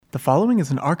The following is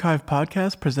an archive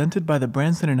podcast presented by the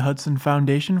Branson and Hudson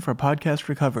Foundation for Podcast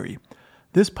Recovery.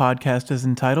 This podcast is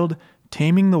entitled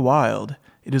Taming the Wild.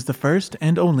 It is the first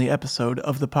and only episode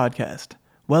of the podcast.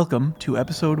 Welcome to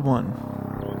episode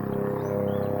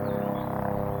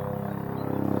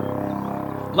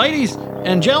 1. Ladies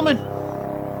and gentlemen,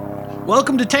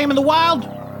 welcome to Taming the Wild.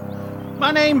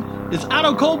 My name is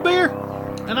Otto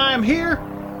Coldbeer, and I am here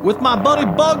with my buddy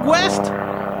Bug West.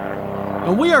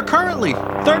 And we are currently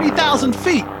 30,000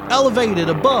 feet elevated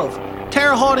above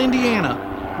Terre Haute,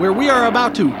 Indiana, where we are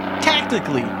about to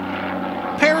tactically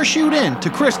parachute in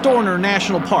to Chris Dorner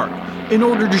National Park in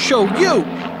order to show you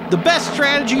the best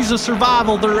strategies of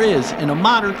survival there is in a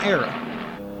modern era.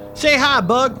 Say hi,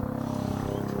 Bug.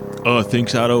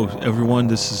 Thanks, Otto. Everyone,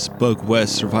 this is Bug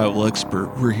West, survival expert.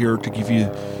 We're here to give you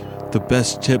the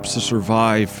best tips to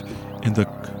survive in the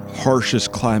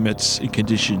harshest climates and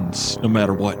conditions, no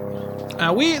matter what.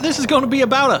 This is going to be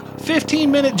about a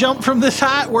 15-minute jump from this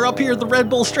height. We're up here at the Red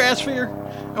Bull Stratosphere,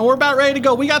 and we're about ready to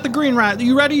go. We got the green light. Are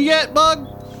you ready yet, Bug?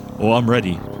 Oh, I'm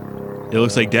ready. It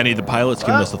looks like Danny the pilot's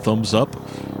giving us a thumbs up.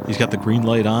 He's got the green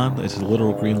light on. It's a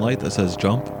literal green light that says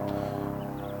jump.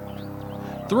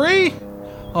 3.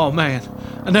 Oh, man.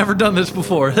 I've never done this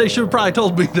before. They should have probably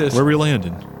told me this. Where are we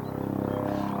landing?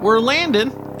 We're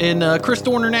landing in Chris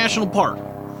Dorner National Park.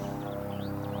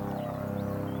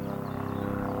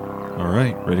 All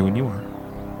right, ready when you are.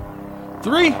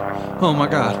 3. Oh, my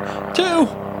God. 2.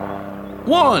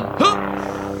 1. Huh.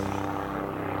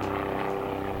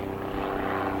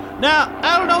 Now,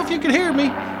 I don't know if you can hear me,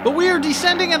 but we are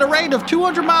descending at a rate of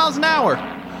 200 miles an hour.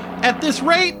 At this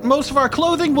rate, most of our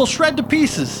clothing will shred to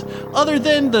pieces, other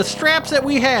than the straps that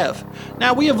we have.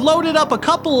 Now, we have loaded up a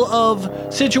couple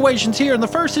of situations here, and the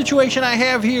first situation I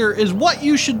have here is what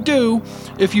you should do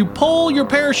if you pull your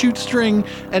parachute string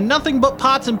and nothing but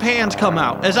pots and pans come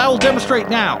out, as I will demonstrate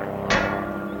now.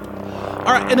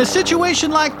 All right, in a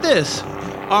situation like this,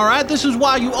 all right, this is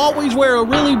why you always wear a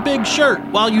really big shirt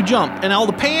while you jump, and all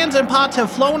the pans and pots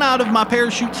have flown out of my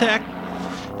parachute sack,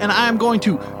 and I am going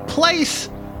to place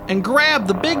and grab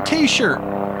the big t-shirt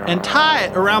and tie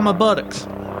it around my buttocks.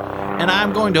 And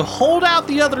I'm going to hold out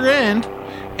the other end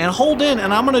and hold in,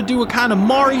 and I'm going to do a kind of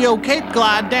Mario cape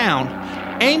glide down,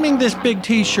 aiming this big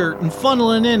t-shirt and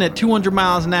funneling in at 200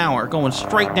 miles an hour, going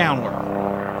straight downward.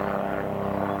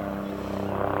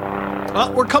 Oh,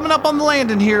 we're coming up on the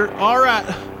landing here. All right.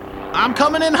 I'm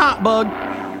coming in hot, Bug.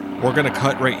 We're gonna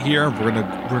cut right here. We're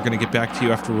gonna get back to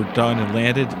you after we're done and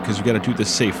landed, because we got to do this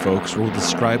safe, folks. We'll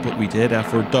describe what we did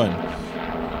after we're done.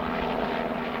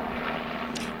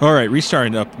 All right,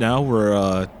 restarting up now.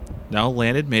 We're now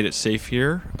landed, made it safe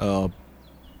here. Otto,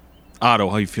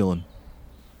 how you feeling?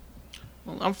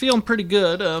 Well, I'm feeling pretty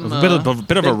good. A bit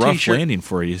of a rough t-shirt landing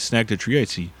for you. Snagged a tree, I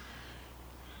see.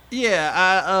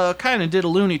 Yeah, I kind of did a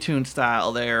Looney Tunes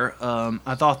style there.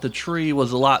 I thought the tree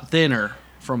was a lot thinner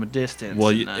from a distance.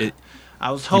 Well,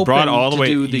 I was hoping you brought it all the way.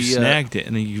 You snagged it,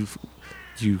 and then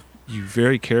you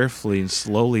very carefully and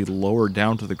slowly lowered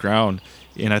down to the ground.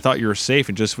 And I thought you were safe.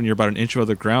 And just when you're about an inch above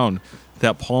the ground,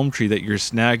 that palm tree that you're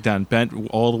snagged on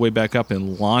bent all the way back up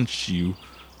and launched you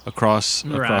across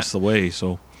the way.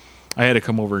 So I had to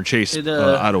come over and chase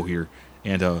Otto here,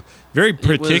 and very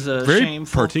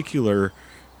particular.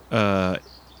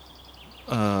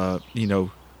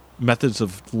 Methods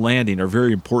of landing are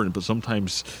very important, but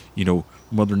sometimes,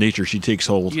 Mother Nature, she takes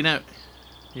hold. Yeah.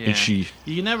 And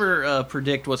you never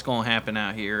predict what's going to happen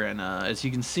out here, and as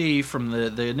you can see from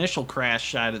the initial crash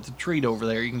shot at the tree over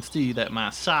there, you can see that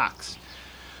my socks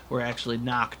were actually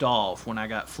knocked off when I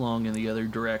got flung in the other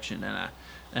direction,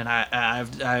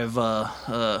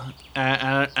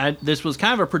 this was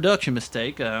kind of a production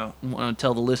mistake. I want to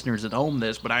tell the listeners at home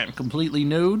this, but I am completely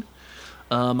nude.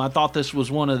 I thought this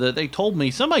was one of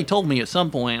somebody told me at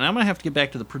some point, and I'm going to have to get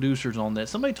back to the producers on this.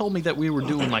 Somebody told me that we were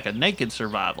doing like a naked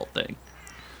survival thing.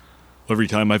 Every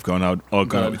time I've gone out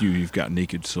with you, you've got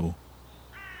naked, so.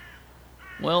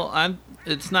 Well,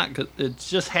 it's not good. It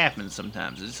just happens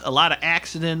sometimes. It's a lot of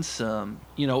accidents.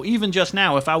 Even just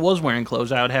now, if I was wearing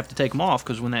clothes, I would have to take them off,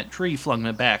 because when that tree flung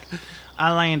me back,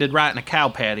 I landed right in a cow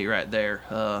patty right there.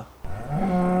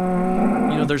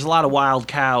 There's a lot of wild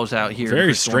cows out here.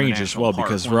 Very strange as well,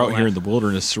 because we're out here in the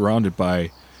wilderness surrounded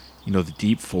by, the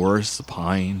deep forests, the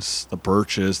pines, the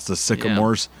birches, the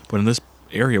sycamores. Yeah. But in this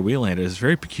area we landed is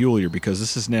very peculiar, because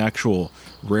this is an actual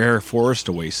rare forest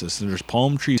oasis. And there's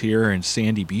palm trees here and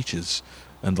sandy beaches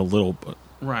and the little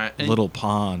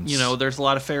ponds. There's a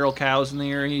lot of feral cows in the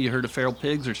area. You heard of feral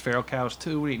pigs. There's feral cows,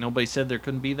 too. Ain't nobody said there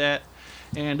couldn't be that.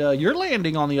 And your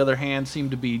landing, on the other hand, seemed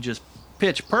to be just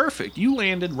pitch perfect. You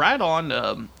landed right on,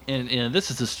 and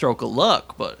this is a stroke of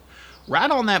luck, but right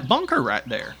on that bunker right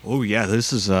there. Oh yeah,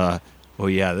 this is a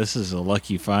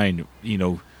lucky find. You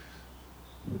know,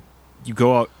 you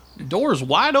go out. The door's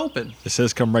wide open. It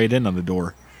says "come right in" on the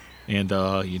door, and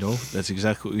you know that's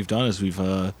exactly what we've done. Is we've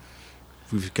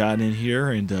gotten in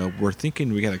here, and we're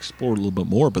thinking we got to explore a little bit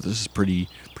more. But this is pretty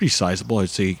sizable. I'd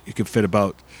say it could fit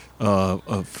about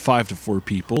 5 to 4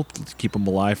 people to keep them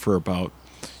alive for about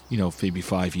maybe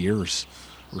 5 years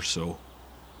or so.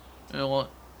 Well,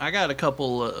 I got a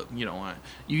couple. You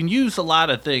can use a lot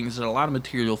of things and a lot of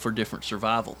material for different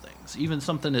survival things. Even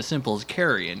something as simple as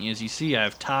carrying. As you see,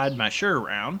 I've tied my shirt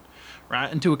around,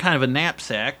 right, into a kind of a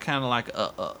knapsack, kind of like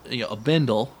a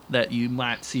bindle that you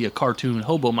might see a cartoon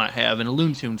hobo might have in a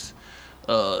Looney Tunes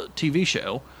TV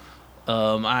show.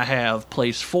 I have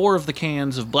placed 4 of the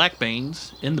cans of black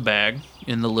beans in the bag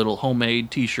in the little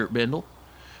homemade T-shirt bindle.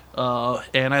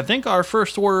 And I think our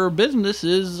first order of business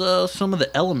is some of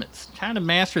the elements. Kind of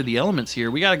master the elements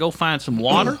here. We got to go find some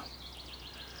water,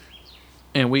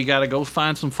 and we got to go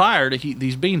find some fire to heat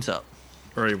these beans up.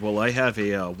 All right. Well, I have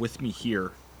a with me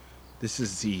here. This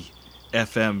is the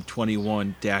FM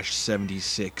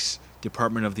 21-76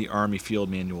 Department of the Army Field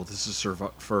Manual. This is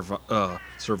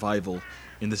survival,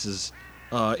 and this is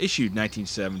issued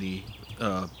 1970.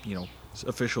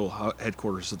 Official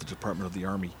headquarters of the Department of the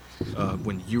Army.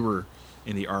 When you were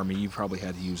in the Army, you probably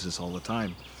had to use this all the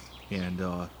time. And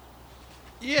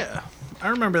yeah, I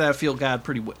remember that field guide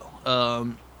pretty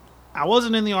well. I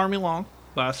wasn't in the Army long,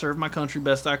 but I served my country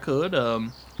best I could.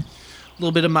 A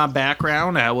little bit of my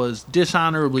background: I was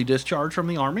dishonorably discharged from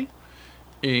the Army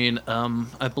in,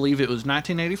 I believe it was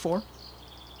 1984.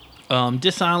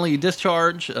 Dishonorably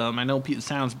discharged. I know it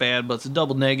sounds bad, but it's a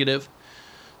double negative.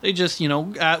 They just,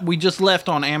 we just left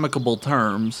on amicable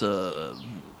terms, so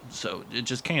it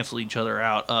just canceled each other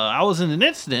out. I was in an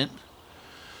incident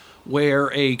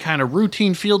where a kind of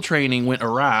routine field training went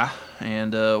awry,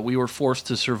 and we were forced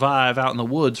to survive out in the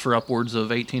woods for upwards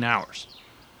of 18 hours.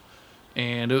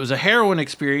 And it was a harrowing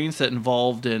experience that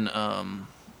involved a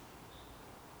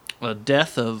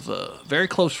death of a very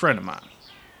close friend of mine.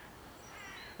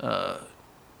 I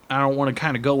don't want to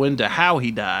kind of go into how he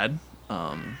died,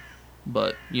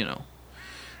 but,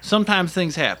 sometimes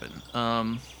things happen.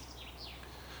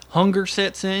 Hunger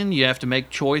sets in. You have to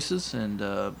make choices, and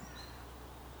it's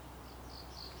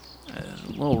a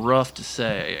little rough to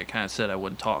say. I kind of said I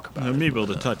wouldn't talk about it. Maybe able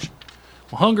to touch.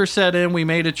 Well, hunger set in. We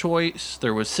made a choice.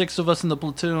 There was 6 of us in the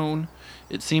platoon.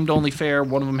 It seemed only fair.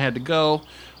 One of them had to go.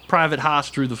 Private Haas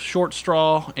drew the short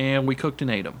straw, and we cooked and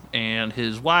ate him. And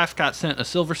his wife got sent a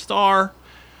Silver Star,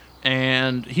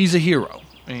 and he's a hero.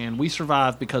 And we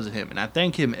survived because of him. And I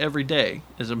thank him every day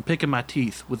as I'm picking my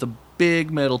teeth with a big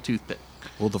metal toothpick.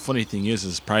 Well, the funny thing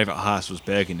is Private Haas was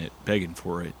begging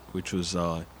for it, which was...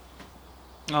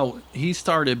 he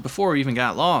started before we even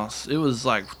got lost. It was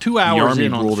like 2 hours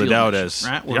in on the field mission,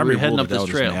 right? The Army ruled it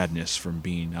out as madness from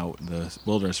being out in the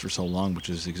wilderness for so long, which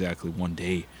is exactly one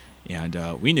day. And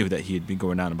we knew that he had been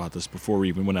going on about this before we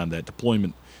even went on that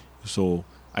deployment. So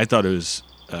I thought it was...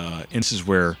 and this is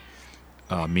where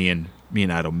me and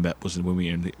Adam met, was when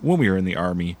we were in the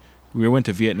Army. We went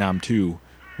to Vietnam too,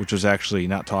 which was actually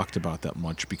not talked about that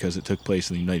much because it took place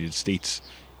in the United States,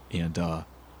 and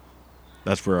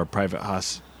that's where our Private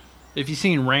Haas. If you've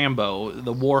seen Rambo,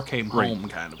 the war came home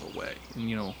kind of a way.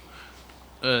 And,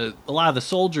 a lot of the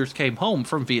soldiers came home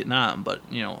from Vietnam, but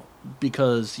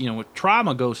because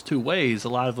trauma goes 2 ways. A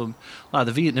lot of the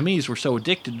Vietnamese were so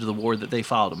addicted to the war that they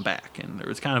followed them back, and there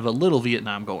was kind of a little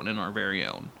Vietnam going in our very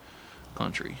own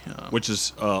country, which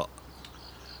is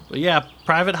but yeah,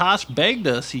 Private Haas begged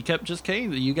us. He kept just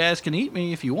saying, you guys can eat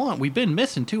me if you want. We've been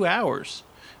missing 2 hours.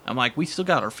 I'm like, we still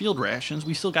got our field rations.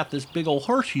 We still got this big old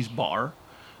Hershey's bar.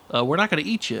 We're not going to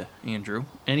eat you, Andrew.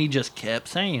 And he just kept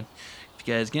saying, if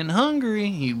you guys getting hungry,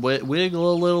 he'd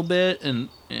wiggle a little bit, and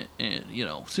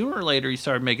sooner or later he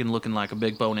started looking like a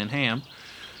big bone-in ham.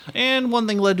 And one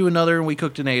thing led to another, and we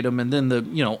cooked and ate them. And then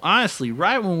honestly,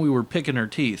 right when we were picking our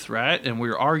teeth, right, and we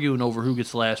were arguing over who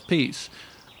gets the last piece,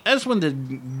 that's when the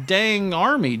dang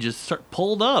Army just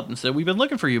pulled up and said, we've been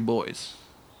looking for you boys.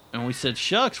 And we said,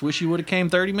 shucks, wish you would have came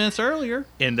 30 minutes earlier.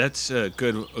 And that's a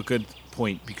good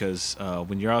point, because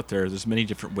when you're out there, there's many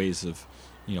different ways of,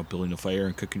 building a fire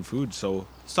and cooking food. So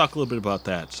let's talk a little bit about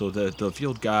that. So the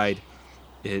field guide,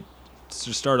 it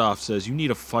to start off says you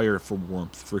need a fire for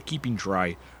warmth, for keeping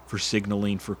dry, for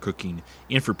signaling, for cooking,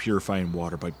 and for purifying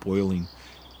water by boiling.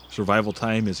 Survival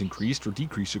time is increased or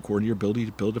decreased according to your ability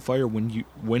to build a fire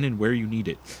when and where you need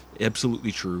it.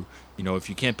 Absolutely true. If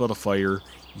you can't build a fire,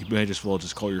 you might as well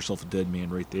just call yourself a dead man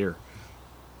right there.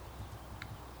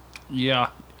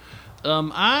 Yeah.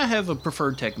 I have a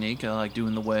preferred technique. I like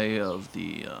doing the way of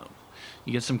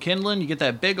You get some kindling. You get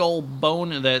that big old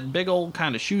bone, that big old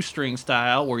kind of shoestring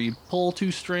style, where you pull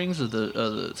 2 strings of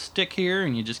the stick here,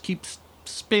 and you just keep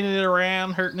spinning it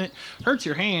around, hurts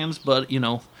your hands, but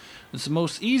it's the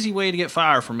most easy way to get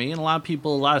fire for me. And a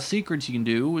lot of secrets you can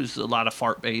do is a lot of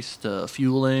fart-based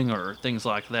fueling or things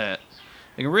like that.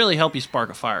 It can really help you spark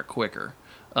a fire quicker.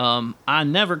 I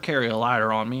never carry a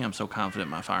lighter on me. I'm so confident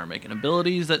in my fire-making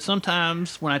abilities that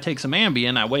sometimes when I take some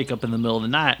Ambien, I wake up in the middle of the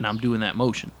night and I'm doing that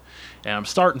motion. And I'm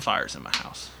starting fires in my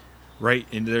house. Right,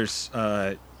 and there's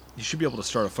you should be able to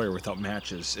start a fire without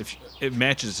matches. If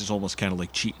matches is almost kind of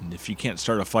like cheating. If you can't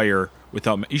start a fire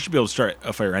without, you should be able to start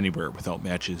a fire anywhere without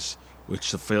matches,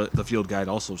 which the field guide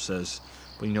also says.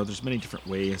 But there's many different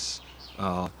ways.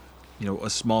 A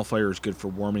small fire is good for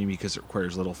warming because it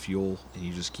requires little fuel, and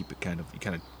you just keep it kind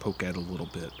of poke at it a little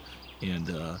bit, and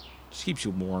just keeps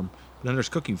you warm. And then there's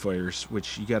cooking fires,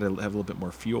 which you got to have a little bit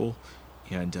more fuel,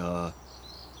 and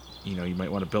you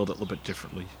might want to build it a little bit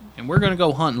differently. And we're going to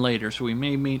go hunting later, so we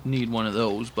may need one of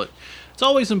those. But it's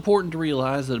always important to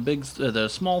realize that a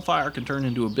small fire can turn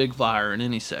into a big fire in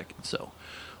any second. So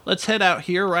let's head out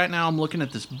here. Right now I'm looking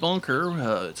at this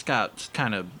bunker. It's got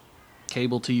kind of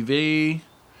cable TV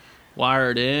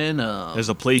wired in. There's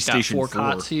a PlayStation 4. Got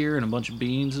 4 cots here and a bunch of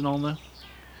beans and all that.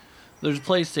 There's a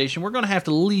PlayStation. We're going to have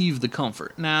to leave the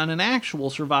comfort. Now, in an actual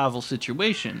survival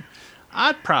situation,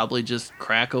 I'd probably just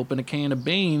crack open a can of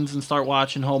beans and start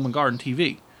watching Home and Garden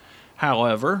TV.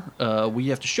 However, we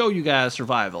have to show you guys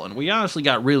survival, and we honestly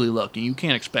got really lucky. You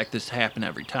can't expect this to happen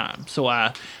every time. So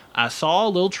I saw a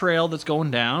little trail that's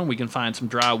going down. We can find some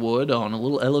dry wood on a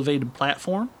little elevated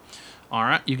platform. All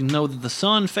right, you can know that the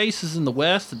sun faces in the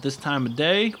west at this time of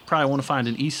day. Probably want to find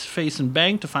an east-facing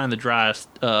bank to find the driest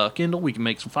kindle we can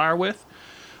make some fire with.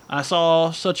 I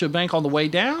saw such a bank on the way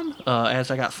down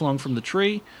as I got flung from the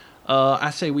tree. I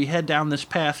say we head down this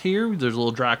path here. There's a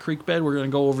little dry creek bed. We're going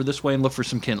to go over this way and look for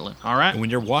some kindling. All right? And when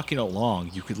you're walking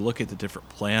along, you could look at the different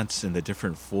plants and the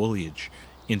different foliage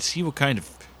and see what kind of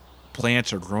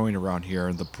plants are growing around here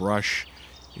in the brush.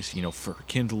 For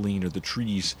kindling or the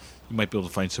trees, you might be able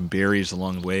to find some berries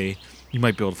along the way. You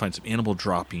might be able to find some animal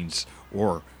droppings,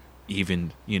 or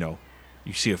even, you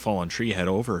see a fallen tree, head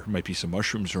over. There might be some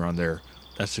mushrooms around there.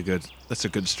 That's a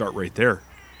good start right there.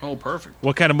 Oh, perfect.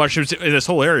 What kind of mushrooms in this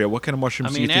whole area? What kind of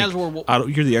mushrooms do you think?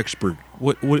 You're the expert.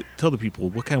 What? Tell the people,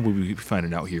 what kind will we be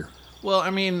finding out here? Well,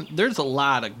 there's a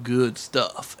lot of good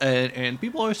stuff, and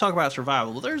people always talk about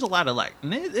survival. Well, there's a lot of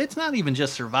it's not even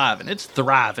just surviving, it's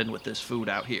thriving with this food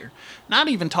out here. Not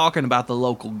even talking about the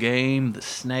local game, the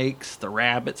snakes, the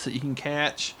rabbits that you can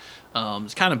catch.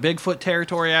 It's kind of Bigfoot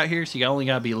territory out here, so you only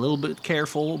got to be a little bit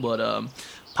careful, but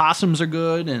possums are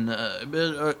good, and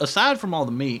aside from all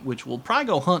the meat, which we'll probably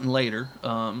go hunting later,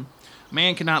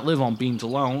 man cannot live on beans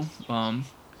alone.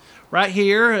 Right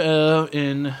here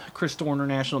in Chris Dorner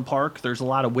National Park, there's a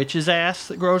lot of witch's ass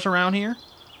that grows around here.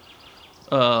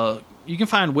 You can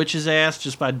find witch's ass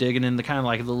just by digging in the kind of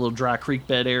like the little dry creek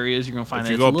bed areas. You're gonna find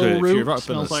that it's a little root. If you're up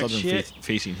in a like southern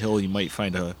facing hill, you might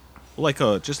find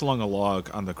just along a log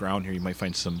on the ground here. You might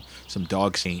find some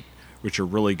dog saint, which are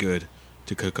really good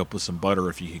to cook up with some butter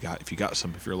if you got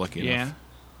some, if you're lucky enough. Yeah.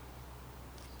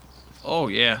 Oh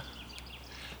yeah.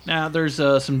 Now there's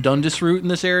some Dundas root in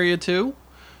this area too.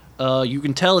 You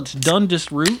can tell it's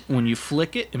Dundas root when you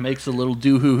flick it. It makes a little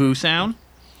doo-hoo-hoo sound.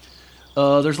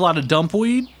 There's a lot of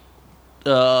dumpweed.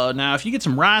 Now, if you get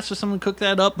some rice or something, cook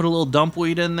that up, put a little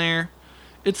dumpweed in there.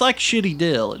 It's like shitty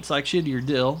dill. It's like shittier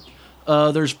dill.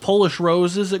 There's Polish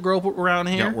roses that grow up around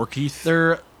here. Yeah,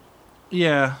 orchis.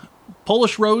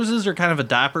 Polish roses are kind of a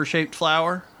diaper-shaped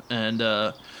flower, and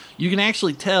you can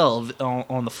actually tell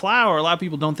on the flower. A lot of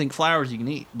people don't think flowers you can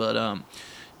eat, but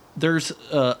there's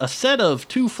a set of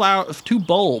two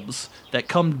bulbs that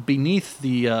come beneath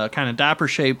the kind of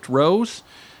diaper-shaped rose,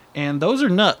 and those are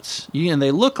nuts. And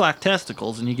they look like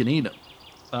testicles, and you can eat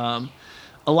them.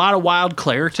 A lot of wild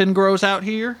Claritin grows out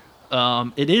here.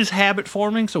 It is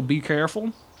habit-forming, so be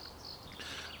careful.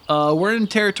 We're in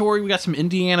territory. We got some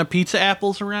Indiana pizza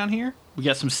apples around here. We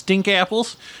got some stink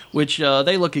apples, which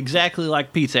they look exactly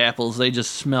like pizza apples. They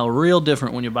just smell real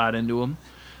different when you bite into them.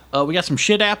 We got some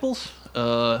shit apples.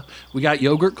 We got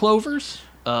yogurt clovers,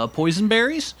 poison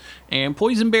berries, and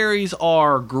poison berries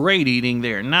are great eating.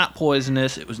 They're not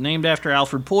poisonous. It was named after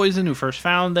Alfred Poison, who first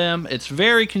found them. It's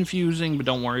very confusing, but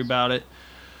don't worry about it.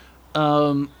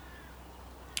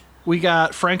 We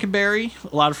got frankenberry.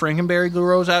 A lot of frankenberry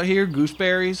grows out here.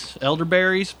 Gooseberries,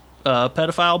 elderberries,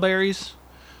 pedophile berries.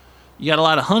 You got a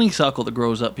lot of honeysuckle that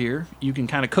grows up here. You can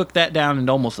kind of cook that down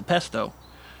into almost a pesto.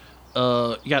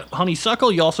 You got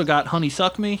honeysuckle. You also got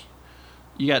honeysuck me.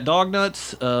 You got dog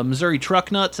nuts, Missouri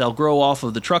truck nuts. They'll grow off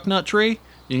of the truck nut tree.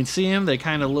 You can see them. They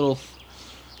kind of little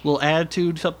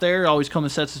attitudes up there. Always come in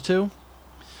sets of 2.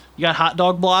 You got hot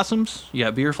dog blossoms. You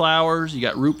got beer flowers. You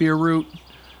got root beer root.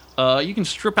 You can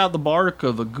strip out the bark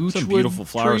of a goochwood Some beautiful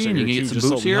flowers tree, and you can get some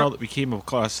boots here. We came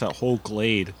across that whole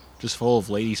glade just full of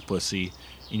ladies' pussy,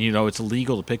 and it's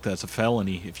illegal to pick that. It's a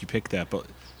felony if you pick that. But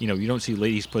you don't see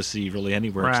ladies' pussy really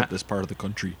anywhere except this part of the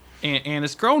country. And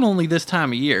it's grown only this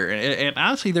time of year. And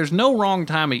honestly, there's no wrong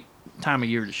time of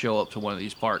year to show up to one of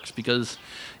these parks because,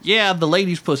 yeah, the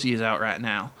ladies' pussy is out right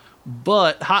now,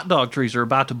 but hot dog trees are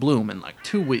about to bloom in like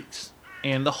 2 weeks,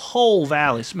 and the whole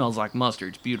valley smells like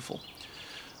mustard. It's beautiful.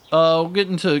 We're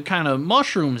getting to kind of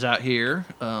mushrooms out here.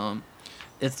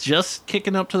 It's just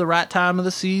kicking up to the right time of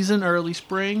the season, early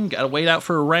spring. Got to wait out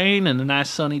for a rain and a nice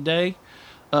sunny day.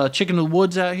 Chicken of the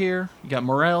woods out here. You got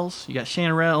morels. You got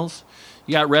chanterelles.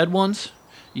 You got red ones.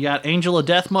 You got angel of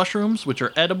death mushrooms, which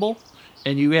are edible.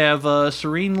 And you have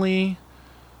serenely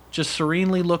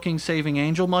looking saving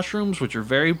angel mushrooms, which are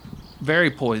very,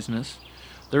 very poisonous.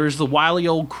 There is the wily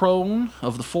old crone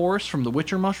of the forest from the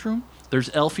witcher mushroom. There's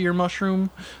elf ear mushroom.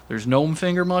 There's gnome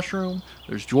finger mushroom.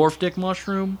 There's dwarf dick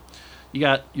mushroom. You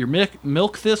got your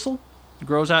milk thistle. It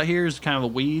grows out here as kind of a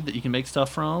weed that you can make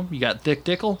stuff from. You got thick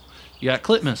dickle. You got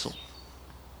clit missile.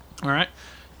 All right.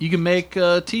 You can make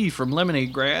tea from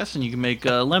lemonade grass, and you can make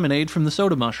lemonade from the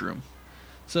soda mushroom.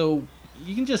 So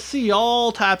you can just see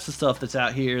all types of stuff that's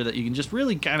out here that you can just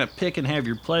really kind of pick and have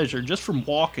your pleasure just from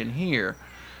walking here.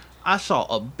 I saw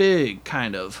a big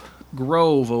kind of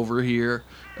grove over here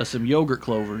of some yogurt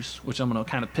clovers, which I'm going to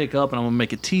kind of pick up and I'm going to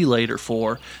make a tea later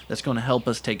for. That's going to help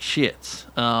us take shits.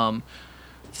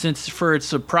 Since for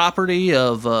it's a property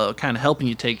of kind of helping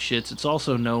you take shits, it's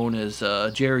also known as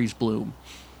Jerry's Bloom.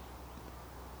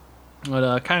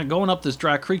 But kind of going up this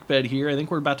dry creek bed here, I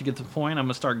think we're about to get to the point. I'm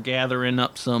going to start gathering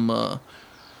up some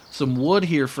wood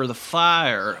here for the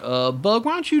fire. Bug,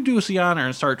 why don't you do us the honor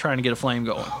and start trying to get a flame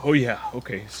going? Oh, yeah.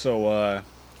 Okay. So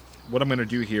what I'm going to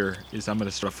do here is I'm going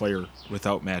to start a fire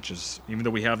without matches. Even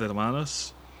though we have them on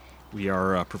us, we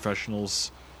are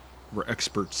professionals. We're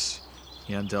experts.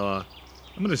 And I'm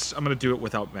going to do it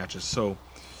without matches. So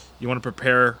you want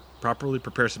to properly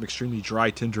prepare some extremely dry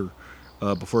tinder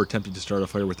before attempting to start a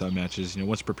fire without matches.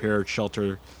 Once prepared,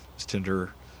 shelter this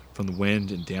tinder from the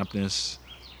wind and dampness.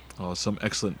 Some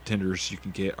excellent tinders you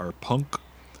can get are punk.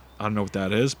 I don't know what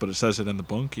that is, but it says it in the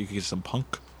book. You can get some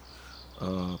punk.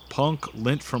 Punk,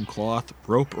 lint from cloth,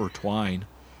 rope or twine.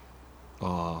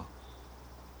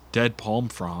 Dead palm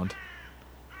frond.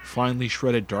 Finely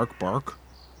shredded dark bark.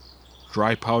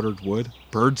 Dry powdered wood.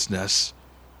 Bird's nests.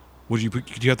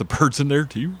 Could you have the birds in there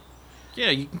too? Yeah,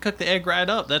 you can cook the egg right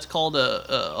up. That's called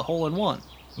a hole-in-one.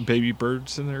 Baby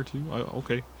birds in there too?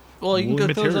 Okay. Well, you can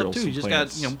cook those up too. You just got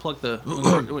pluck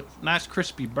the nice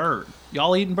crispy bird.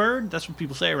 Y'all eating bird? That's what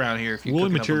people say around here. If you woolly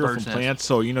cook material up a bird's from nest. plants,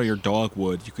 so your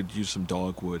dogwood. You could use some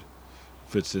dogwood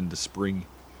if it's in the spring.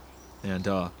 And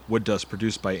wood dust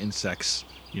produced by insects.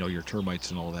 Your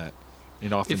termites and all that.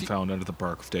 And often found under the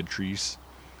bark of dead trees.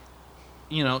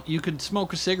 You could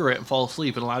smoke a cigarette and fall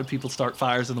asleep, and a lot of people start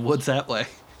fires in the woods that way.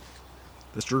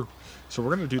 That's true. So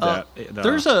we're going to do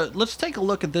that. Let's take a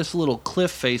look at this little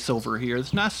cliff face over here.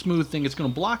 It's not a smooth thing. It's going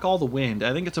to block all the wind.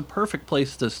 I think it's a perfect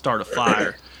place to start a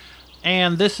fire.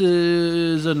 And this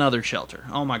is another shelter.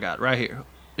 Oh my God, right here.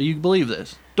 You can believe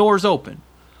this. Doors open.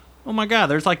 Oh my God,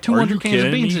 there's like 200 cans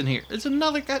of beans in here. It's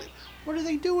another guy. What are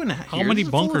they doing out here? How many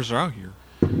bunkers are out here?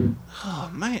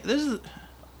 Oh man, this is...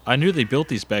 I knew they built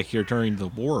these back here during the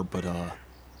war, but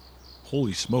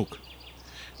holy smoke.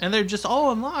 And they're just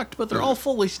all unlocked, but they're all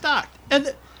fully stocked.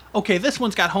 And okay, this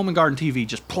one's got Home and Garden TV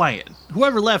just playing.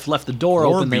 Whoever left the door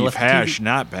open. They left hash, the TV.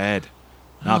 Not bad.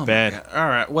 Not bad. All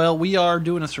right. Well, we are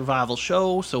doing a survival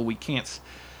show, so we can't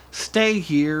stay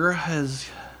here as.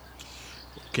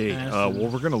 Okay. Well,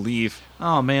 we're gonna leave.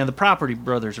 Oh man, the Property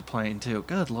Brothers are playing too.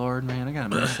 Good Lord, man, I gotta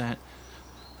miss that.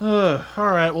 All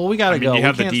right. Well, we gotta go. You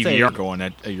have we the can't DVR stay. going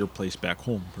at your place back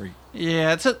home, right?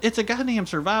 Yeah, it's a goddamn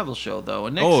survival show though.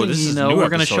 And next thing this you is know, a new we're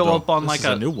gonna episode, show though. up on This like is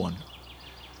a new one.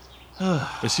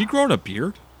 Is he growing a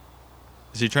beard?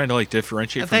 Is he trying to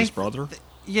differentiate from his brother?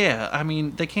 Yeah, I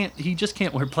mean they can't. He just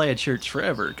can't wear plaid shirts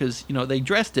forever because they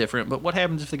dress different. But what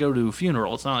happens if they go to a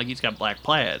funeral? It's not like he's got black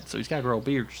plaid, so he's got to grow a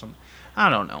beard or something. I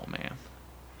don't know, man.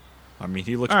 I mean,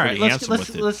 he looks All pretty right, handsome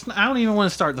with it. I don't even want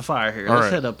to start the fire here. All Let's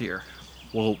right. head up here.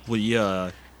 Well,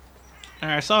 All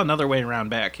right, I saw another way around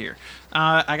back here.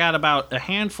 I got about a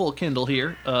handful of kindle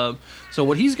here. So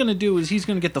what he's going to do is he's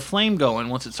going to get the flame going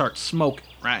once it starts smoking,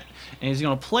 right? And he's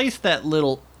going to place that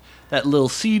little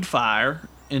seed fire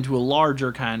into a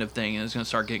larger kind of thing, and it's going to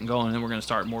start getting going, and then we're going to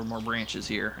start more and more branches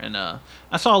here. And I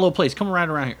saw a little place. Come right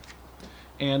around here.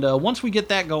 And once we get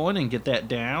that going and get that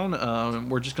down,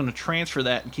 we're just going to transfer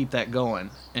that and keep that going.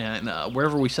 And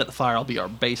wherever we set the fire, will be our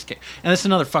base camp. And it's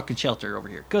another fucking shelter over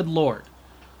here. Good Lord.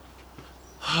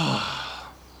 Well,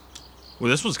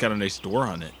 this one's got a nice door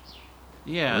on it.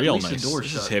 Yeah, real at least nice. the door's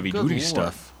This shut. is heavy Good duty Lord.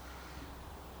 stuff.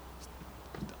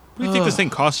 What do you think this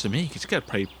thing costs to make? It's got to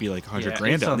probably be like 100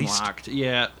 grand it's at least. unlocked.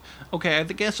 Yeah. Okay, I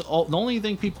guess the only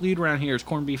thing people eat around here is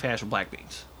corned beef hash with black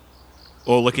beans.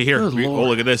 Oh, look at here. Good Oh, Lord.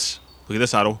 look at this. Look at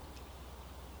this, Otto.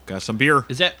 Got some beer.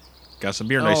 Is that... Got some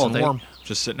beer, nice Oh, and warm.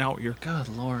 Just sitting out here. Good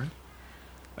Lord.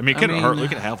 I mean, I we mean,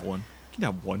 can have one. You can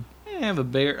have one. I have a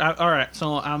bear. All right,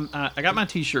 so I got my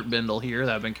T-shirt bindle here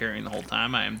that I've been carrying the whole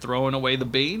time. I am throwing away the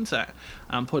beans.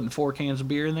 I'm putting 4 cans of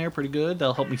beer in there, pretty good.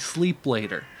 That'll help me sleep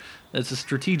later. That's a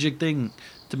strategic thing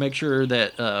to make sure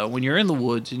that when you're in the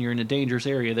woods and you're in a dangerous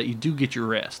area that you do get your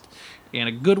rest. And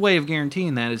a good way of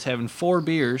guaranteeing that is having 4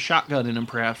 beers, shotgunning them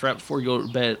perhaps right before you go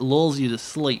to bed. It lulls you to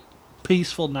sleep.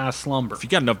 Peaceful, nice slumber. If you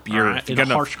got enough beer, All right, if you in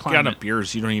got a harsh enough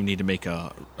beers, you don't even need to make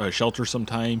a shelter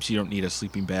sometimes. You don't need a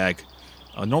sleeping bag.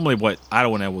 Normally what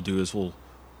Otto and I will do is we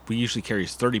usually carry a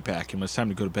 30-pack, and when it's time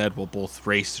to go to bed, we'll both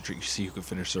race to see who can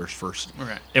finish theirs first.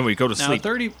 Okay. And we go to Now,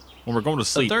 sleep. When we're going to a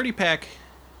sleep, 30-pack...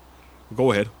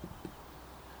 go ahead.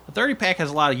 A 30-pack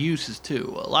has a lot of uses,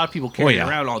 too. A lot of people carry yeah. it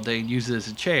around all day and use it as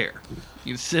a chair.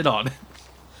 You can sit on it.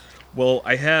 Well,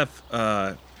 I have.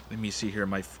 Let me see here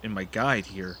in my guide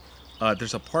here.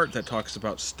 There's a part that talks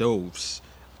about stoves,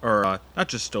 or not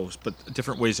just stoves, but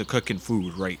different ways of cooking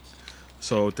food. Right.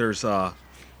 So there's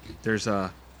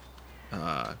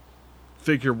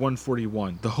figure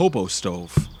 141, the hobo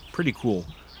stove. Pretty cool.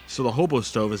 So the hobo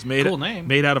stove is made Cool name.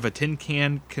 made out of a tin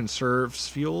can, conserves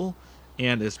fuel,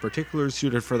 and is particularly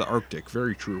suited for the Arctic.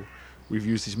 Very true. We've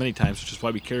used these many times, which is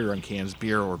why we carry around cans,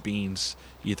 beer or beans.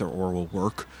 Either or will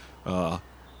work. But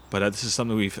this is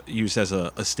something we've used as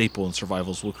a staple in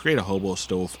survival. So we'll create a hobo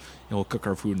stove, and we'll cook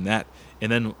our food in that.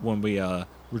 And then when we're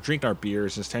drinking our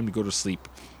beers, and it's time to go to sleep,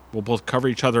 we'll both cover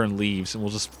each other in leaves, and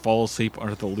we'll just fall asleep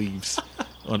under the leaves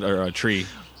under a tree.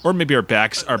 Or maybe our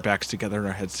backs together and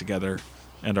our heads together,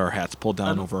 and our hats pulled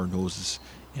down over our noses.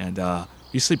 And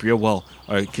you sleep real well.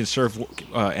 Conserve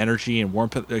energy and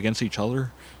warmth against each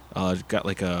other. Got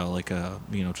like a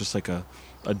just like a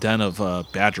den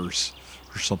of badgers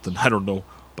or something. I don't know,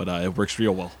 but it works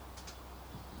real well.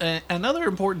 Another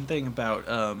important thing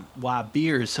about why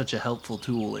beer is such a helpful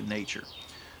tool in nature.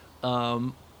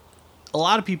 A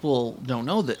lot of people don't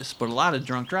know this, but a lot of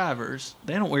drunk drivers,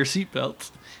 they don't wear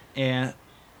seatbelts, and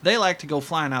they like to go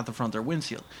flying out the front of their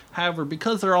windshield. However,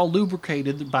 because they're all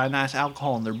lubricated by nice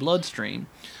alcohol in their bloodstream,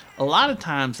 a lot of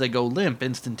times they go limp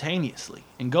instantaneously.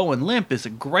 And going limp is a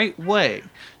great way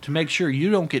to make sure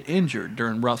you don't get injured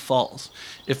during rough falls.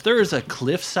 If there is a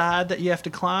cliffside that you have to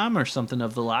climb or something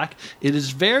of the like, it is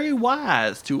very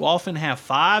wise to often have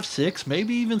 5, 6,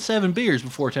 maybe even 7 beers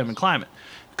before attempting to climb it.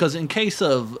 Because in case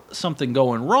of something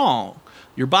going wrong,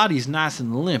 your body's nice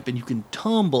and limp and you can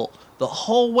tumble the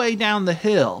whole way down the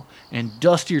hill and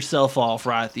dust yourself off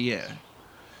right at the end.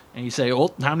 And you say, oh,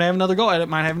 time to have another go at it,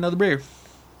 might have another beer.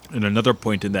 And another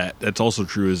point in that's also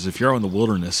true is if you're out in the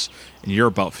wilderness and you're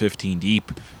about 15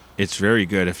 deep, it's very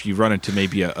good if you run into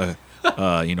maybe a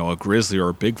grizzly or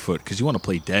a Bigfoot, because you want to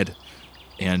play dead.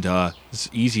 And it's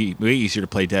way easier to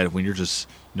play dead when you're just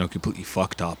completely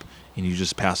fucked up and you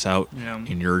just pass out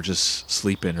and you're just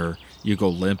sleeping or you go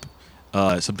limp.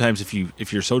 Sometimes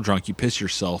if you're so drunk you piss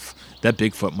yourself, that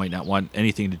Bigfoot might not want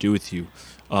anything to do with you.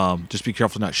 Just be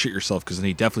careful to not shit yourself, because then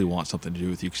he definitely wants something to do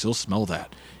with you, because he'll smell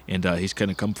that, and he's going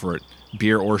to come for it.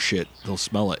 Beer or shit, they'll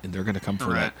smell it, and they're going to come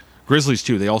for that. Grizzlies,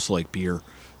 too, they also like beer,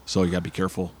 so you got to be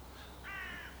careful.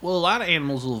 Well, a lot of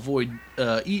animals will avoid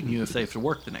eating you if they have to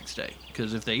work the next day,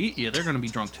 because if they eat you, they're going to be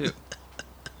drunk, too.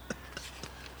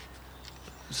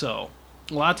 So,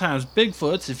 a lot of times,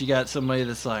 Bigfoots, if you got somebody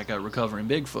that's like a recovering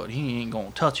Bigfoot, he ain't going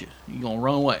to touch you. You're going to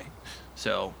run away.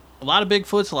 So, a lot of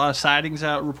Bigfoots, a lot of sightings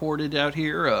reported out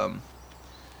here. I'm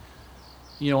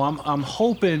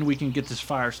hoping we can get this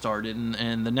fire started,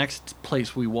 and the next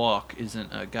place we walk isn't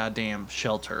a goddamn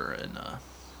shelter. And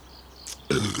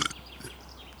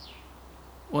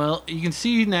well, you can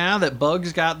see now that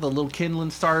Bug's got the little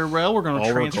kindling starter rail. We're going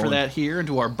to transfer that here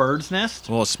into our bird's nest.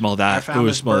 Oh, smell that! Smell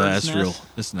that. That's real.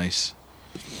 That's nice.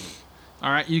 All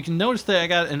right, you can notice that I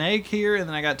got an egg here, and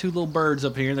then I got 2 little birds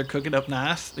up here. They're cooking up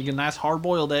nice. They get a nice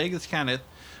hard-boiled egg. That's kind of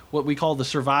what we call the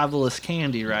survivalist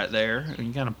candy right there. And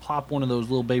you kind of plop one of those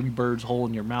little baby birds whole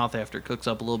in your mouth after it cooks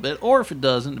up a little bit, or if it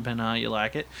doesn't, depending on how you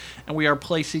like it. And we are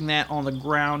placing that on the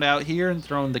ground out here and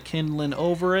throwing the kindling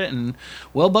over it. And,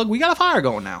 well, Bug, we got a fire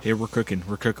going now. Hey, we're cooking.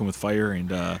 We're cooking with fire,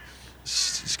 and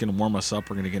it's going to warm us up.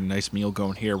 We're going to get a nice meal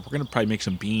going here. We're going to probably make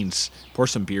some beans, pour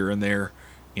some beer in there,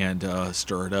 and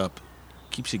stir it up.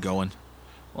 Keeps you going.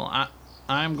 Well,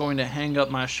 I'm going to hang up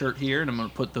my shirt here, and I'm going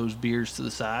to put those beers to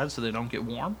the side so they don't get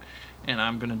warm. And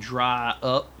I'm going to dry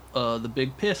up the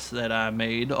big piss that I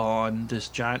made on this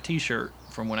giant T-shirt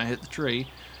from when I hit the tree.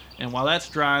 And while that's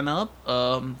drying up,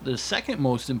 the second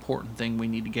most important thing we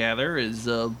need to gather is,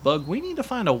 Bug, we need to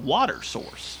find a water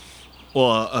source.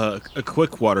 Well, a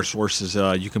quick water source is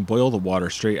you can boil the water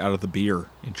straight out of the beer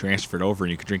and transfer it over,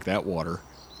 and you can drink that water.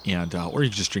 And or you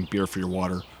can just drink beer for your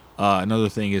water. Another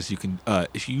thing is you can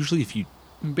if you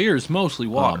beer is mostly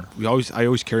water. I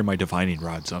always carry my divining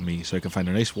rods on me so I can find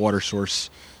a nice water source.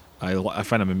 I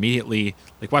find them immediately.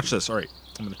 Like, watch this. All right,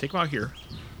 I'm gonna take them out here,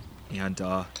 and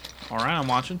all right, I'm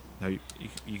watching. Now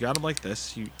you got them like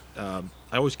this. I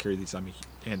always carry these on me,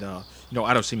 and I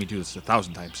don't see me do this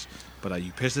 1,000 times, but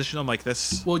you position them like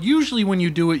this. Well, usually when you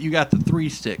do it, you got the 3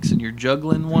 sticks and you're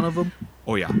juggling one of them.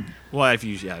 Oh yeah. Well, I have to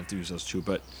use those too,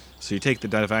 but so you take the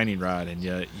divining rod and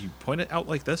you point it out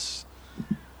like this.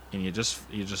 And you just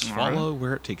follow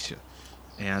where it takes you.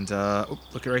 And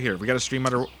look at right here. We got a stream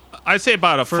under. I'd say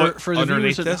about a foot for the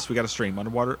underneath this. We got a stream,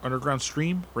 underground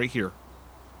stream right here.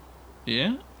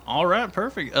 Yeah. All right.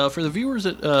 Perfect. For the viewers,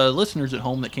 listeners at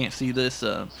home that can't see this,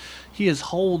 he is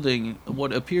holding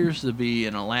what appears to be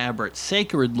an elaborate,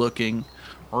 sacred-looking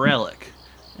relic,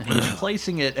 and he's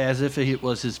placing it as if it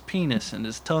was his penis, and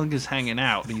his tongue is hanging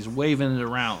out, and he's waving it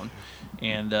around.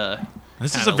 And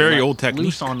this is a very old technique.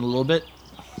 Loose on it a little bit.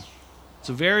 It's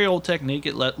a very old technique.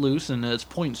 It let loose, and it's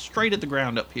pointing straight at the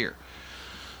ground up here.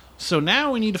 So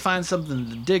now we need to find something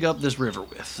to dig up this river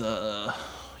with.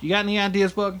 You got any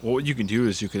ideas, Bug? Well, what you can do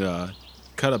is you could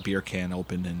cut a beer can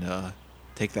open and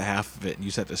take the half of it and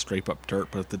use that to scrape up dirt.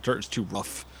 But if the dirt is too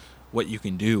rough, what you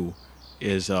can do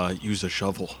is use a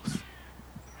shovel.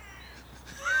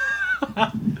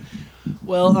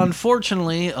 Well,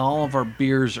 unfortunately, all of our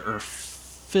beers are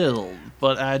filled,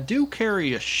 but I do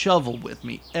carry a shovel with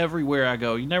me everywhere I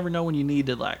go. You never know when you need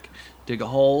to, like, dig a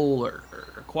hole or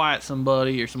quiet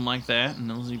somebody or something like that.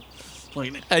 And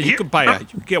you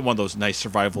can get one of those nice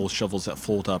survival shovels that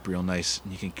fold up real nice,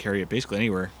 and you can carry it basically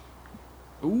anywhere.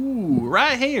 Ooh,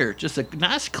 right here, just a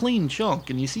nice clean chunk,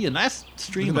 and you see a nice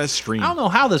stream. Look at that stream. I don't know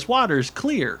how this water is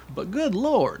clear, but good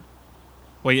Lord.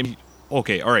 Well,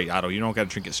 okay, all right, Otto, you don't got to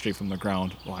drink it straight from the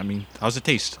ground. Well, I mean, how's it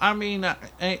taste? I mean,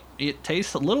 it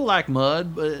tastes a little like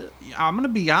mud, but I'm going to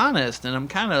be honest, and I'm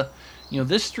kind of,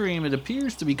 this stream, it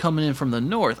appears to be coming in from the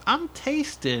north. I'm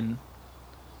tasting,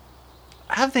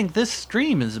 I think this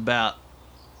stream is about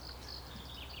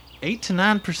 8 to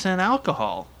 9%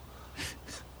 alcohol.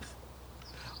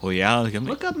 Oh, yeah?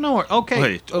 Look up north. Okay.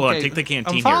 Wait, well, take the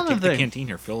canteen here. Take the canteen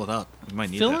here. Fill it up. You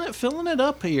might need that. Filling it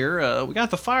up here. We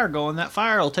got the fire going. That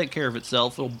fire will take care of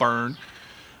itself. It'll burn.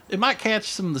 It might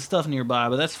catch some of the stuff nearby,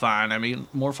 but that's fine. I mean,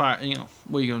 more fire,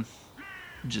 what are you going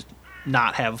to just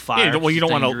not have a fire? Yeah, well, you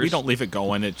don't want to, we don't leave it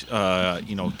going. There's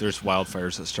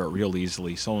wildfires that start real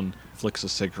easily. Someone flicks a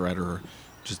cigarette or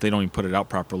just they don't even put it out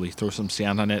properly. Throw some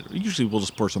sand on it. Usually we'll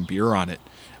just pour some beer on it.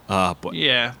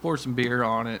 Yeah, pour some beer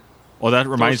on it. Well, that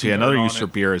reminds me, another use for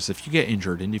beer is if you get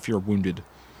injured and if you're wounded.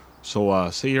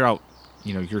 So say you're out,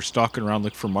 you're stalking around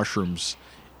looking for mushrooms,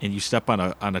 and you step on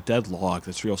a dead log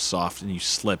that's real soft, and you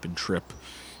slip and trip,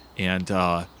 and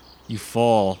you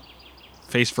fall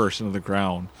face first into the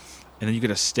ground, and then you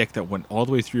get a stick that went all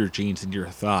the way through your jeans into your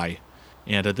thigh.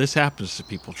 And this happens to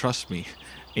people, trust me.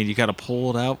 And you got to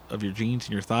pull it out of your jeans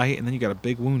and your thigh, and then you got a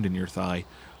big wound in your thigh.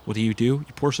 What do? You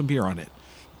pour some beer on it.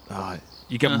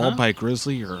 You get mauled by a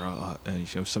grizzly or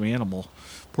some animal,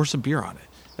 pour some beer on it.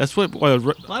 That's what. A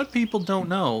lot of people don't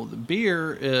know. The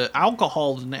beer,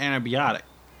 alcohol is an antibiotic.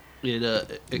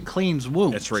 It cleans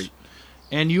wounds. That's right.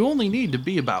 And you only need to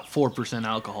be about 4%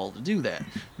 alcohol to do that.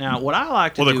 Now, what I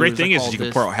like to do the great thing is you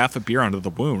can pour out half a beer onto the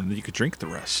wound, and then you can drink the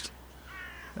rest.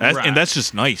 And that's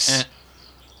just nice.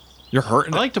 You're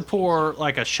hurting. I like to pour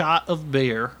like a shot of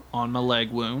beer on my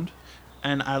leg wound.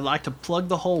 And I like to plug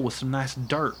the hole with some nice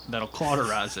dirt that'll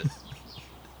cauterize it.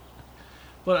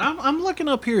 But I'm looking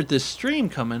up here at this stream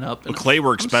coming up. And clay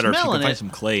works better if you can find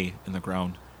some clay in the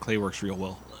ground. Clay works real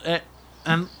well.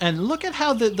 And look at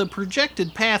how the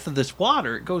projected path of this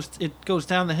water, it goes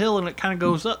down the hill and it kind of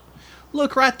goes up.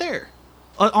 Look right there.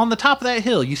 On the top of that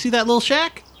hill. You see that little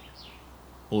shack?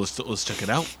 Well, let's check it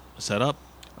out. Set up.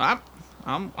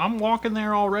 I'm walking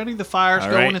there already. The fire's All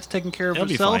going. right. It's taking care of It'll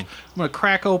be itself. fine. I'm gonna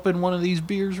crack open one of these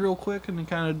beers real quick and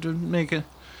kind of make a,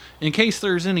 in case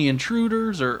there's any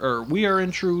intruders or we are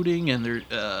intruding, and there,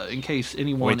 in case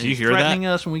anyone Wait, do you is hear threatening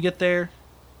that? us when we get there.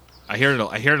 I hear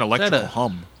an electrical a-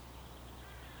 hum.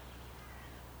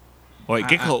 Wait,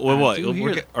 get I- close. I What? do We're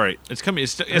hear get, all right, it's coming.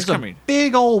 It's There's coming.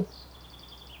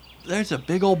 There's a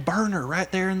big old burner right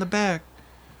there in the back.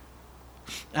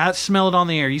 I smell it on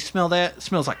the air. You smell that? It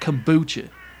smells like kombucha.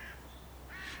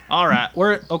 All right,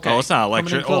 we're okay. Oh, it's not Coming in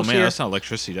electric. Oh close man, here. that's not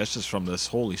electricity. That's just from this.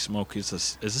 Holy smoke! Is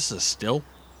this a still?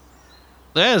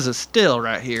 That is a still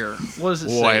right here. What does it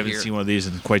say Oh, I haven't here? seen one of these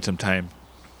in quite some time.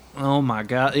 Oh my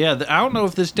god! Yeah, I don't know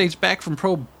if this dates back from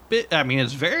I mean,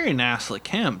 it's very nicely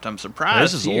kept. I'm surprised.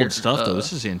 This is here. old stuff though.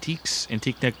 This is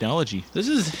antique technology. This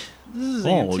is Holy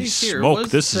antique here. smoke! What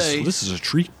does This it say? is a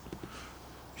treat.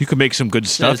 You can make some good It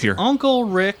stuff says here. Uncle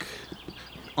Rick.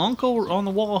 Uncle on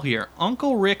the wall here.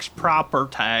 Uncle Rick's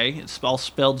property. It's all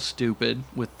spelled stupid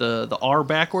with the R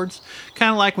backwards.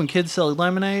 Kind of like when kids sell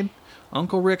lemonade.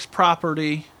 Uncle Rick's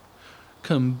property,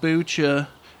 kombucha,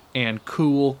 and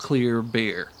cool clear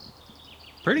beer.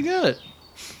 Pretty good.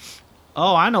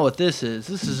 Oh, I know what this is.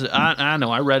 This is I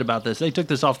know. I read about this. They took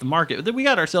this off the market. We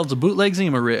got ourselves a bootleg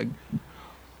Zima rig.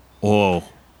 Oh,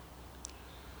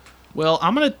 Well,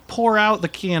 I'm gonna pour out the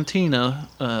cantina,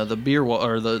 the beer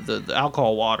or the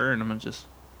alcohol water, and I'm gonna just.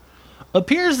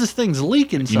 Appears this thing's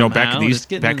leaking somehow. you know, back in and it's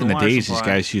getting the water days, supply. these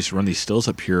guys used to run these stills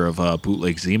up here of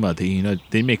bootleg Zima.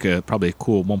 They make probably a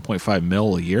cool 1.5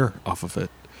 mil a year off of it.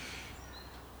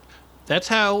 That's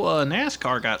how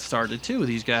NASCAR got started too.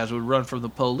 These guys would run from the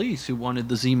police who wanted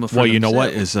the Zima for Well, you know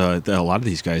what themselves. is a lot of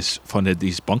these guys funded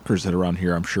these bunkers that are around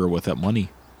here. I'm sure with that money,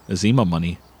 the Zima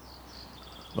money.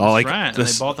 That's right, and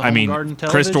they bought the I Home mean, Garden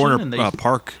Chris television, Dorner and they-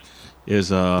 Park is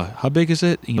how big is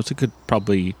it? You know, it's a good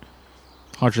probably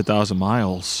 100,000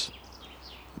 miles.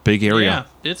 Big area.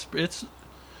 Yeah,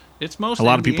 it's most. A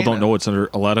lot of people don't Indiana. know it's under.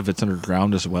 A lot of it's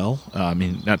underground as well. I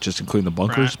mean, not just including the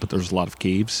bunkers, Right. but there's a lot of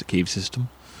caves, a cave system,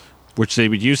 which they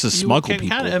would use to smuggle you can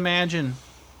people. kind of imagine.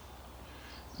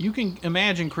 You can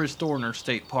imagine Chris Dorner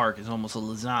State Park is almost a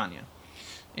lasagna,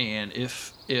 and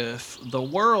if the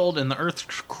world and the Earth's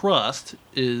crust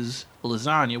is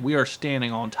lasagna, we are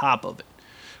standing on top of it.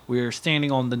 We are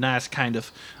standing on the nice kind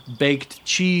of baked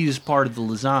cheese part of the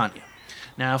lasagna.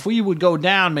 Now, if we would go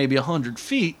down maybe 100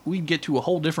 feet, we'd get to a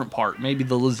whole different part, maybe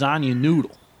the lasagna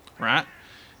noodle, right?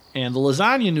 And the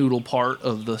lasagna noodle part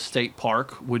of the state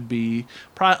park would be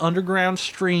probably underground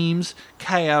streams,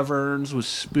 caverns with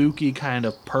spooky kind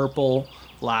of purple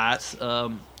lights.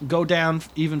 Go down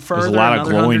even further. There's a lot of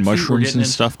another 100 glowing feet, we're mushrooms getting and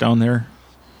into- stuff down there.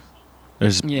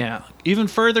 There's Yeah, even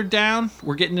further down,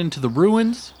 we're getting into the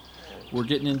ruins. We're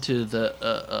getting into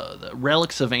the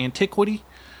relics of antiquity,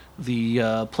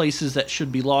 the places that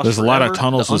should be lost. There's a lot of forever,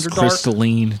 tunnels the with Underdark.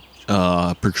 crystalline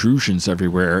protrusions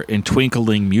everywhere and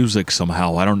twinkling music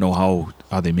somehow. I don't know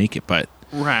how they make it, but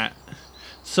Right.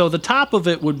 So the top of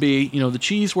it would be, the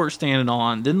cheese we're standing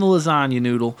on, then the lasagna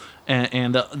noodle,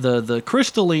 and the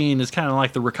crystalline is kind of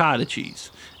like the ricotta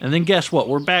cheese. And then guess what?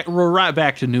 We're right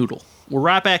back to noodle. We're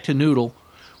right back to noodle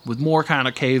with more kind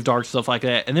of cave dark stuff like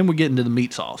that. And then we get into the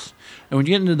meat sauce. And when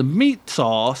you get into the meat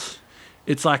sauce,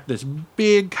 it's like this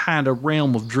big kind of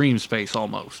realm of dream space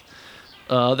almost.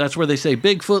 That's where they say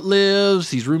Bigfoot lives.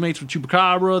 He's roommates with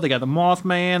Chupacabra. They got the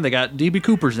Mothman. They got D.B.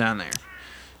 Cooper's down there.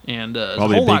 And there's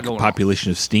probably a a whole lot big going population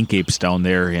of stink apes down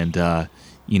there. And,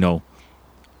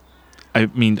 I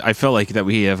mean, I felt like that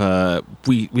we have,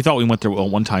 we thought we went there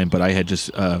one time, but I had just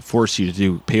forced you to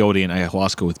do peyote and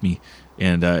ayahuasca with me.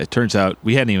 And it turns out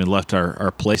we hadn't even left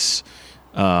our place,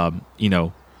 in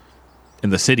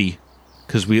the city.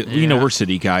 Because we're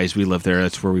city guys. We live there.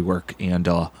 That's where we work. And,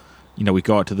 we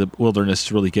go out to the wilderness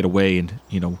to really get away and,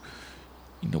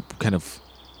 kind of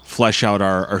flesh out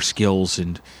our skills.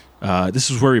 And this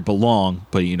is where we belong,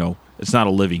 but, it's not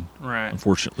a living, Right.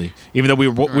 unfortunately. Even though we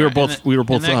were Right. both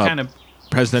And that kind of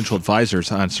presidential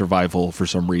advisors on survival for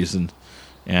some reason,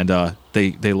 and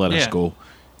they let us Yeah. go,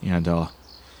 and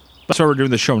that's why we're doing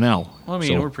the show now. Well, I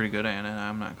mean, So- we're pretty good at it.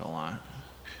 I'm not gonna lie.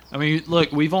 I mean,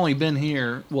 look, we've only been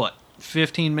here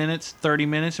 15 minutes, 30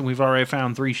 minutes, and we've already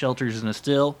found 3 shelters and a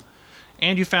still.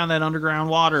 And you found that underground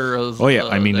water of. Oh yeah,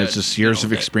 I mean that, it's just years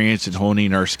of that- experience in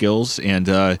honing our skills, and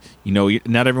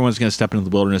not everyone's going to step into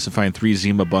the wilderness and find 3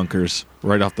 Zima bunkers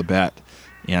right off the bat,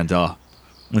 and the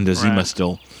Zima Right.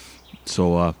 still.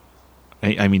 So,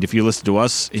 I mean, if you listen to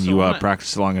us and So you I'm not-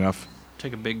 practice long enough,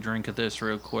 Take a big drink of this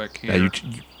real quick. Here.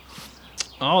 yeah,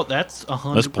 Oh, that's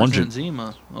 100% pungent.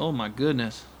 Zima. Oh my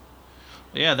goodness.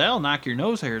 Yeah, that'll knock your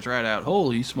nose hairs right out.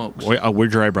 Holy smokes.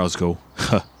 where'd your eyebrows go?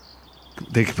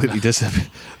 they completely disappear.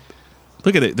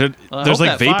 Look at it. I There's hope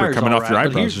like that vapor fire's coming all off your right,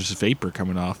 but eyebrows. here's- There's just vapor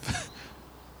coming off.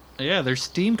 Yeah, there's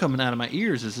steam coming out of my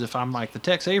ears as if I'm like the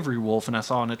Tex Avery wolf and I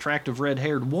saw an attractive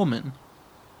red-haired woman.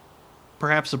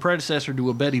 Perhaps the predecessor to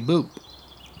a Betty Boop.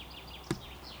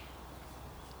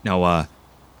 Now,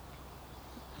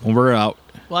 when we're out,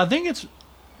 Well, I think it's...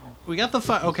 We got the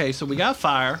fire. Okay, so we got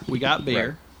fire. We got beer.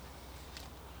 Right.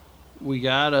 We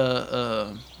got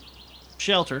a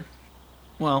shelter.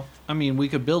 Well, I mean, we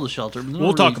could build a shelter. But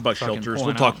we'll talk about shelters.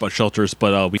 We'll talk about shelters,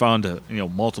 but we found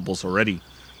multiples already.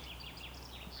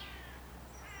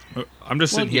 I'm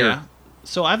just sitting here. Yeah.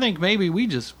 So I think maybe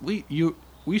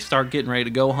we start getting ready to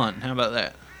go hunting. How about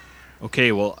that?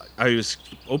 Okay, well, I was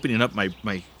opening up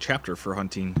my chapter for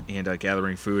hunting and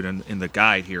gathering food in the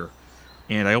guide here,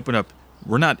 and I opened up.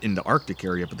 We're not in the Arctic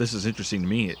area, but this is interesting to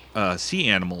me. Sea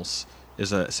animals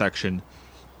is a section.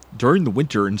 During the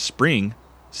winter and spring,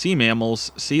 sea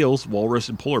mammals, seals, walrus,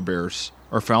 and polar bears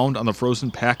are found on the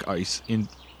frozen pack ice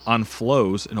on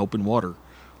floes in open water.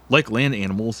 Like land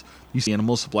animals, these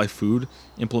animals supply food,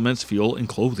 implements, fuel, and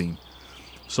clothing.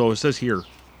 So it says here,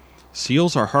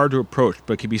 seals are hard to approach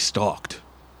but can be stalked.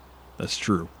 That's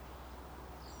true.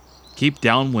 Keep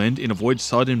downwind and avoid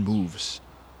sudden moves.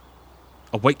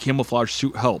 A white camouflage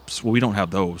suit helps. Well, we don't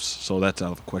have those, so that's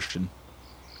out of the question.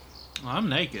 I'm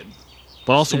naked.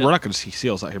 But also, Shit. we're not going to see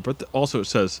seals out here. But also it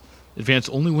says, advance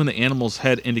only when the animal's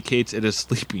head indicates it is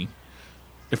sleeping.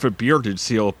 If a bearded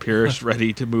seal appears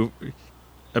ready to move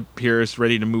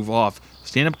off,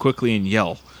 stand up quickly and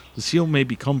yell. The seal may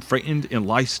become frightened and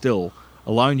lie still,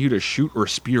 allowing you to shoot or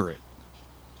spear it.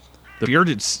 The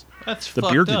bearded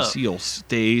seal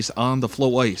stays on the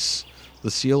floe ice.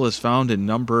 The seal is found in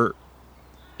number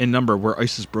where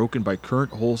ice is broken by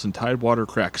current holes and tidewater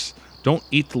cracks. Don't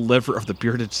eat the liver of the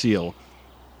bearded seal.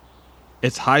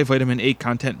 Its high vitamin A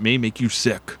content may make you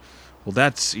sick. Well,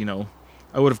 that's,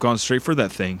 I would have gone straight for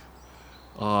that thing.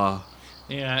 Yeah,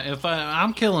 if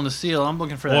I'm killing a seal, I'm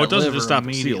looking for that Well, it doesn't liver just stop at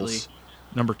immediately. seals.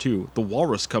 Number 2, the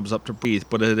walrus comes up to breathe,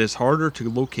 but it is harder to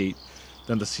locate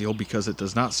than the seal because it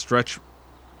does not scratch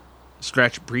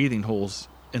breathing holes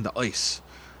in the ice.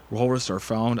 Walrus are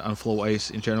found on floe ice,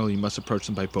 and generally you must approach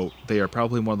them by boat. They are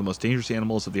probably one of the most dangerous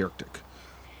animals of the Arctic.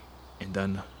 And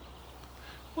then...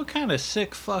 What kind of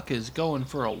sick fuck is going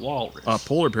for a walrus?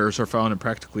 Polar bears are found in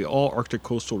practically all Arctic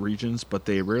coastal regions, but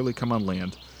they rarely come on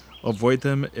land. Avoid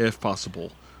them if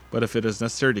possible. But if it is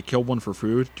necessary to kill one for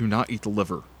food, do not eat the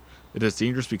liver. It is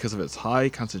dangerous because of its high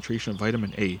concentration of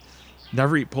vitamin A.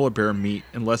 Never eat polar bear meat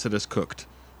unless it is cooked.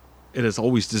 It is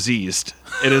always diseased.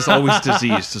 It is always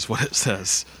diseased, is what it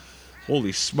says.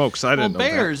 Holy smokes, I didn't know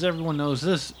bears, everyone knows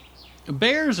this.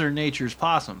 Bears are nature's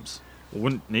possums. that.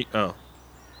 Wouldn't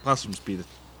possums be the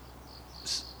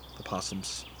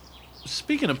possums?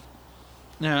 Speaking of...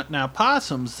 Now,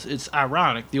 possums, it's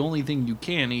ironic. The only thing you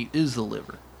can eat is the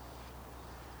liver.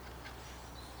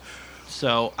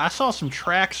 So, I saw some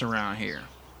tracks around here.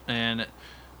 And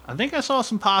I think I saw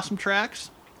some possum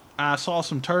tracks. I saw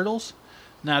some turtles.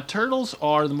 Now, turtles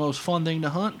are the most fun thing to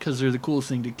hunt because they're the coolest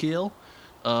thing to kill.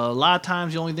 A lot of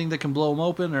times, the only thing that can blow them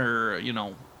open are,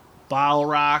 bottle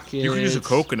rockets. You can use a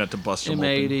coconut to bust them open.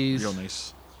 M80s. Real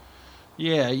nice.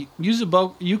 Yeah,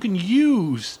 you can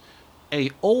use a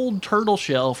old turtle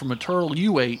shell from a turtle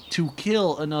you ate to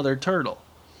kill another turtle.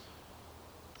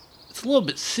 It's a little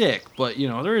bit sick, but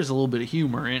there is a little bit of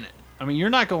humor in it. I mean, you're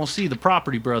not going to see the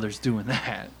Property Brothers doing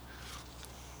that.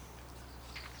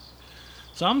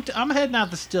 So I'm heading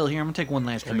out the still here. I'm gonna take one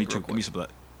last drink. Me too. real Give quick. me some of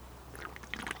that.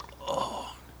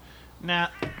 Now,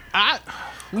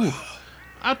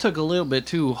 I took a little bit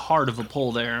too hard of a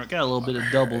pull there. I got a little bit of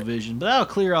double vision, but that'll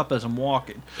clear up as I'm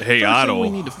walking. Hey, First Otto. thing we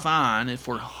need to find if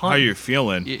we're hunting. How you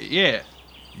feeling? Yeah.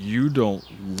 You don't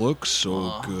look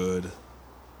so good.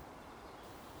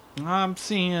 I'm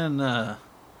seeing a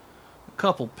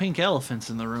couple pink elephants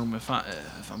in the room. If I'm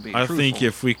being I truthful. think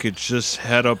if we could just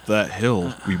head up that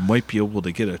hill, we might be able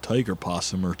to get a tiger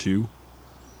possum or two.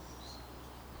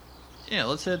 Yeah,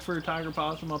 let's head for a tiger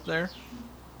possum up there.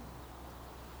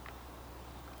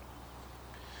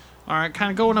 All right, kind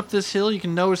of going up this hill, you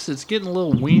can notice it's getting a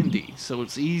little windy, so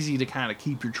it's easy to kind of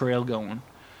keep your trail going.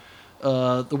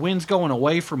 The wind's going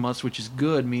away from us, which is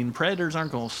good, meaning predators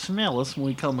aren't going to smell us when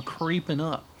we come creeping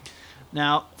up.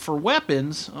 Now, for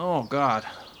weapons, oh, God.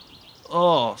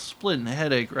 Oh, splitting a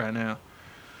headache right now.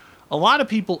 A lot of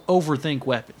people overthink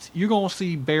weapons. You're going to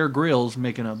see Bear Grylls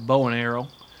making a bow and arrow.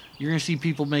 You're going to see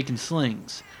people making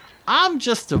slings. I'm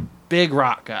just a big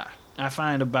rock guy. I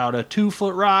find about a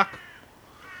 2-foot rock,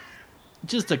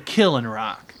 just a killing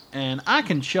rock. And I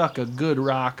can chuck a good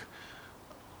rock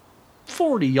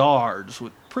 40 yards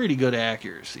with pretty good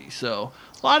accuracy. So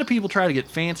a lot of people try to get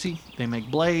fancy. They make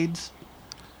blades,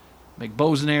 make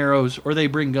bows and arrows, or they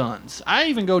bring guns. I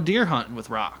even go deer hunting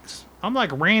with rocks. I'm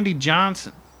like Randy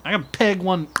Johnson. I can peg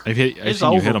one. I've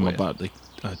seen you hit them about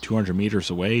 200 meters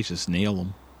away. Just nail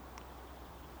them.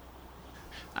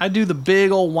 I do the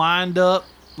big old wind up,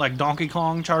 like Donkey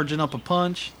Kong charging up a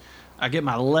punch. I get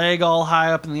my leg all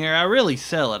high up in the air. I really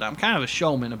sell it. I'm kind of a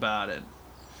showman about it.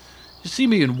 You see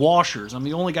me in washers. I'm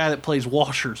the only guy that plays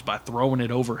washers by throwing it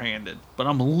overhanded, but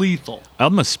I'm lethal.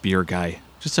 I'm a spear guy.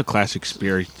 Just a classic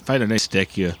spear. Find a nice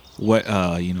stick,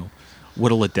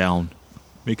 whittle it down,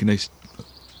 make a nice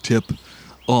tip.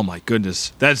 Oh my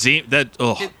goodness,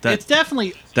 it's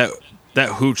definitely that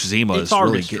hooch Zima is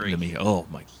really getting to me. Oh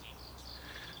my!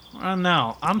 I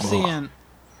know. I'm seeing.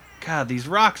 God, these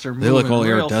rocks are moving. They look all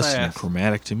real iridescent and fast.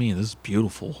 chromatic to me. This is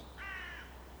beautiful.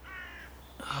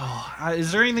 Oh,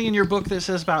 is there anything in your book that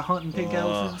says about hunting pink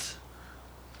elephants?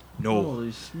 No.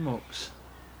 Holy smokes!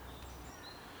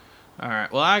 All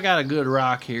right. Well, I got a good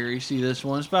rock here. You see this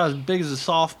one? It's about as big as a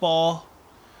softball.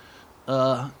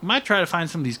 Might try to find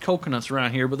some of these coconuts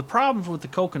around here, but the problem with the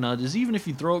coconut is even if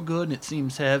you throw it good and it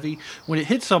seems heavy, when it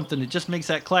hits something, it just makes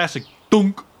that classic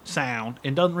thunk sound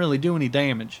and doesn't really do any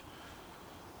damage.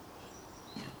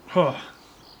 And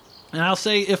I'll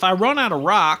say if I run out of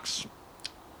rocks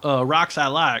I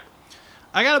like,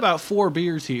 I got about 4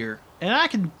 beers here, and I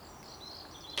can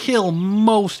kill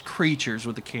most creatures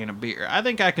with a can of beer. I don't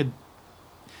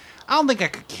think I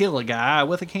could kill a guy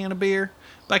with a can of beer,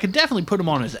 but I could definitely put him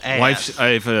on his ass. Well,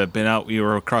 I've been out. We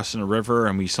were crossing a river,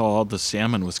 and we saw all the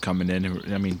salmon was coming in.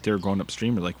 And, I mean, they were going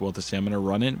upstream. We're like, well, the salmon are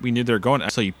running. We knew they were going. I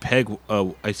saw you peg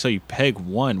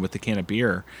one with the can of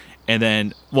beer, and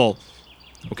then, well,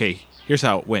 okay, here's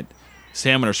how it went.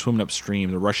 Salmon are swimming upstream.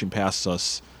 They're rushing past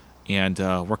us, and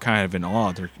we're kind of in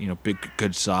awe. They're big,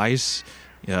 good size.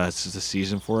 Yeah, this is the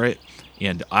season for it.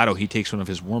 And Otto, he takes one of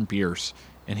his warm beers,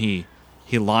 and he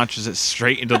launches it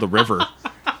straight into the river.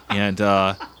 And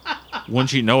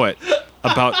once you know it,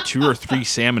 about 2 or 3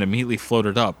 salmon immediately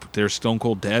floated up. They're stone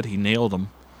cold dead. He nailed them.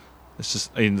 It's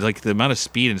just like the amount of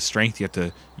speed and strength you have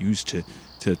to use to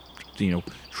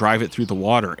drive it through the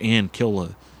water and kill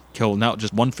not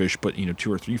just one fish, but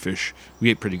 2 or 3 fish.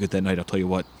 We ate pretty good that night. I'll tell you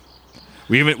what.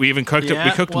 We even cooked them.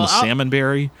 We cooked them with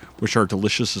salmonberry, which are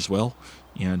delicious as well.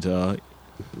 And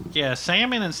yeah,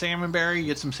 salmon and salmonberry. You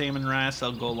get some salmon rice.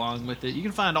 That'll go along with it. You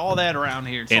can find all that around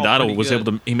here. And Otto was able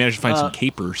to. He managed to find some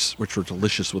capers, which were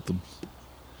delicious with them.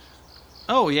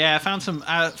 Oh yeah, I found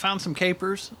some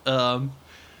capers.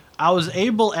 I was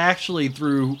able actually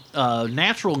through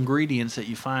natural ingredients that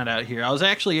you find out here. I was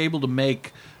actually able to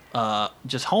make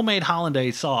just homemade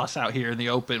hollandaise sauce out here in the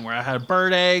open, where I had a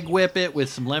bird egg, whip it with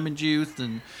some lemon juice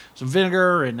and some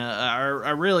vinegar, and I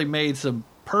really made some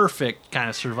perfect kind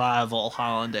of survival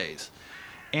hollandaise.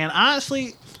 And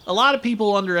honestly, a lot of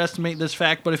people underestimate this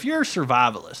fact, but if you're a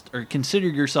survivalist or consider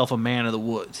yourself a man of the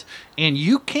woods and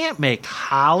you can't make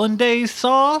hollandaise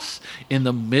sauce in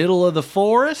the middle of the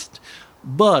forest,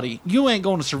 buddy, you ain't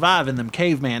going to survive in them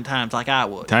caveman times like I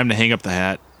would. Time to hang up the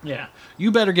hat. Yeah.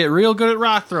 You better get real good at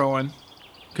rock throwing,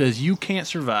 because you can't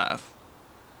survive.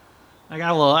 I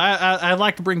got a little. I'd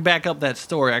like to bring back up that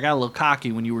story. I got a little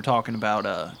cocky when you were talking about,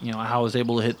 how I was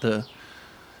able to hit the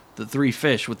 3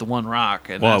 fish with the 1 rock.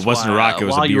 And well, it wasn't a rock. It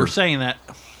was a beer. While you were saying that,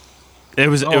 it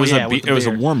was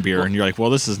a warm beer, and you're like, well,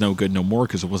 this is no good no more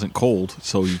because it wasn't cold,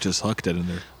 so you just hucked it in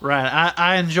there. Right.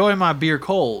 I enjoy my beer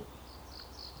cold.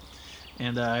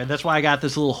 And that's why I got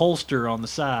this little holster on the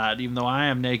side. Even though I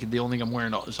am naked, the only thing I'm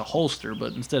wearing is a holster.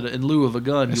 But in lieu of a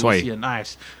gun, you will see a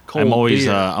nice cold I'm always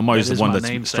beer. I'm always the one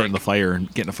that's starting the fire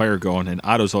and getting the fire going. And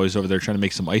Otto's always over there trying to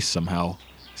make some ice somehow.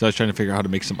 So I was trying to figure out how to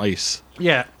make some ice.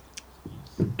 Yeah.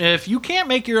 If you can't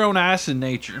make your own ice in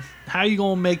nature, how you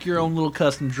gonna make your own little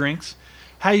custom drinks?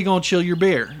 How you gonna chill your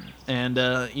beer? And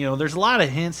there's a lot of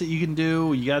hints that you can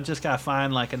do. You just gotta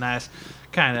find like a nice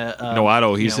kind of.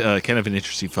 Otto, he's kind of an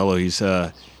interesting fellow. He's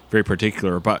very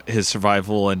particular about his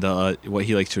survival and what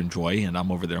he likes to enjoy. And I'm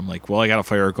over there. I'm like, well, I got a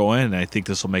fire going, and I think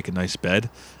this will make a nice bed.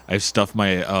 I've stuffed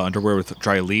my underwear with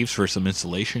dry leaves for some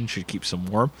insulation. Should keep some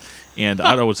warm. And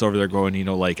Otto was over there going,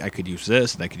 I could use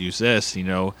this, and I could use this,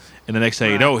 And the next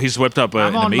thing you know, he's whipped up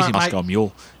an amazing Moscow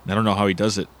Mule. And I don't know how he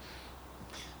does it.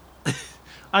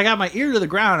 I got my ear to the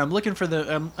ground. I'm looking for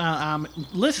I'm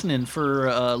listening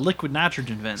for liquid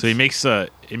nitrogen vents. So he makes a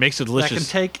delicious. That can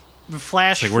take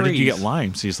flash freeze. Where did you get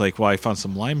limes? He's like, well, I found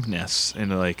some lime nests,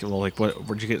 and like, well, like what?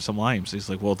 Where'd you get some limes? He's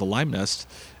like, well, the lime nest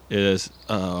is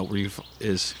where you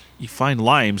find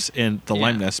limes in the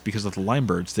lime nest because of the lime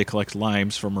birds. They collect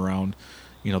limes from around,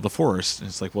 the forest. And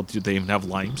it's like, well, do they even have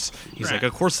limes? He's Right. like,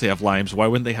 of course they have limes. Why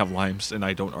wouldn't they have limes? And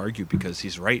I don't argue because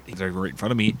he's right. He's right in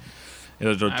front of me.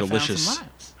 And they're I found delicious. some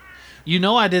limes.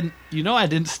 I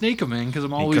didn't sneak them in because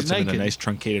I'm He always cuts them naked. in a nice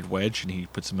truncated wedge, and he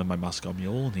puts them in my Moscow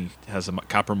Mule, and he has a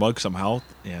copper mug somehow.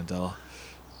 And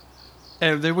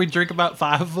And then we drink about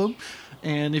 5 of them.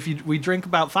 And we drink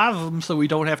about 5 of them so we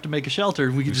don't have to make a shelter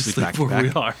and we can just sleep sleep back to where we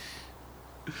back. are.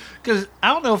 Because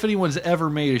I don't know if anyone's ever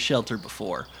made a shelter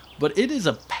before, but it is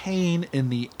a pain in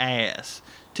the ass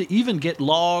to even get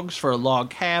logs for a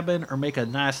log cabin or make a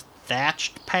nice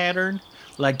thatched pattern.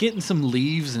 Like getting some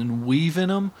leaves and weaving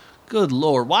them. Good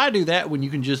Lord, why do that when you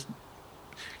can just,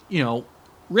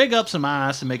 rig up some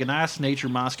ice and make a nice nature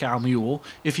Moscow Mule?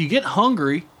 If you get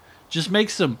hungry, just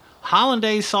make some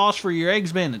hollandaise sauce for your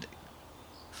eggs Benedict.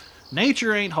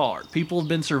 Nature ain't hard. People have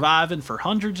been surviving for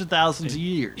hundreds of thousands of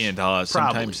years. And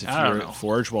sometimes if you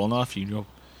forage well enough,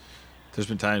 there's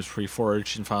been times where you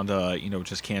foraged and found,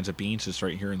 just cans of beans just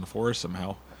right here in the forest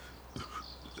somehow.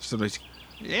 Somebody's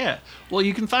Yeah. Well,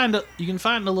 you can find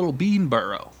a little bean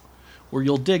burrow where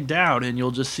you'll dig down and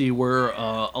you'll just see where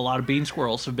a lot of bean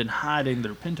squirrels have been hiding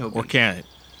their pinto beans. or can it?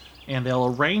 And they'll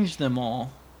arrange them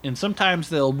all, and sometimes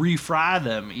they'll refry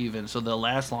them even so they'll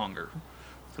last longer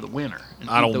for the winter. And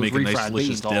eat I'll those make a nice refried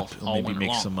delicious beans dip. all Maybe winter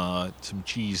make long. some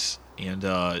cheese and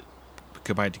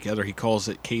combine it together. He calls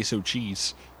it queso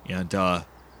cheese, and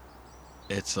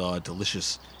it's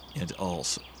delicious and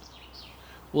also.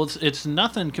 Well, it's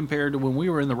nothing compared to when we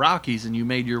were in the Rockies and you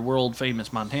made your world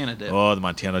famous Montana dip. Oh, the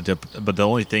Montana dip. But the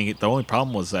only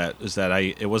problem was that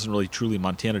it wasn't really truly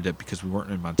Montana dip because we weren't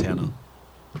in Montana.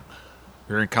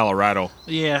 We were in Colorado.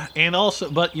 Yeah, and also,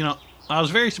 but I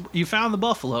was you found the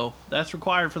buffalo. That's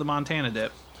required for the Montana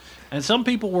dip. And some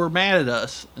people were mad at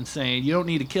us and saying you don't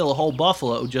need to kill a whole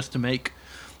buffalo just to make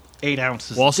 8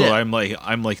 ounces Well, also, of dip.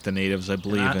 I'm like the natives. I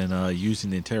believe in using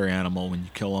the entire animal when you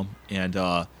kill them.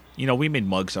 And we made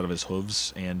mugs out of his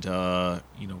hooves, and I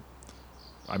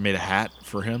made a hat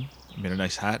for him. I made a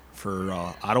nice hat for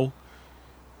Otto.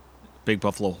 Big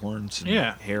buffalo horns and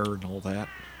hair and all that.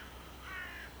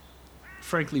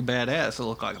 Frankly badass. It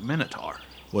looked like a minotaur.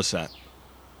 What's that?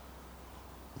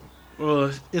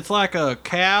 It's like a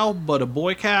cow, but a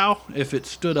boy cow if it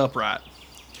stood upright.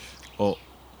 Oh,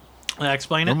 Can I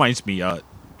explain it it? reminds me,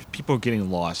 people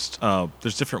getting lost.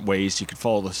 There's different ways you can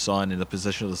follow the sun and the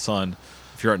position of the sun.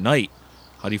 If you're at night,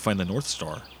 how do you find the North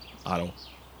Star, Otto?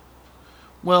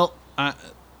 Well, I'm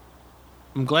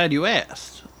glad you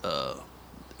asked.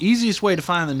 Easiest way to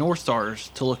find the North Star is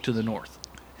to look to the north.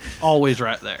 Always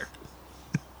right there.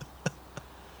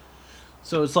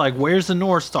 So it's like, where's the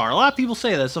North Star? A lot of people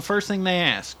say that's the first thing they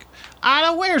ask. I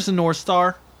know, where's the North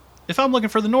Star? If I'm looking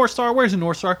for the North Star, where's the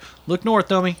North Star? Look north,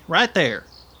 dummy. Right there.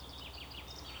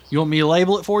 You want me to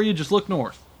label it for you? Just look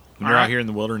north. When you're out here in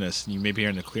the wilderness, and you may be here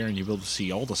in the clearing, you'll be able to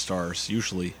see all the stars,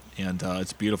 usually. And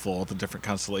it's beautiful, all the different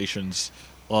constellations.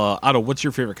 Otto, what's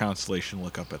your favorite constellation to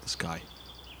look up at the sky?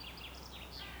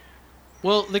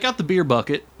 Well, they got the beer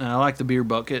bucket. I like the beer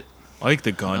bucket. I like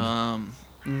the gun.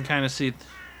 You can kind of see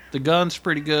the gun's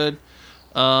pretty good.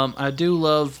 I do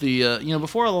love the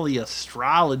before all the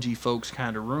astrology folks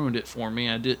kind of ruined it for me.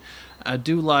 I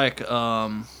do like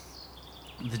the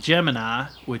Gemini,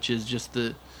 which is just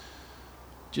the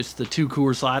two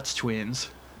Coors Lights twins.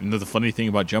 And the funny thing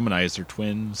about Gemini is they're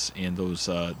twins, and those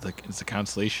it's a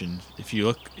constellation. If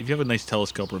you have a nice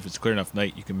telescope, or if it's clear enough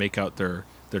night, you can make out their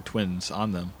twins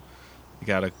on them. You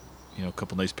got a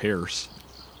couple nice pairs.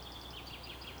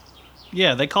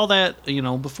 Yeah, they call that,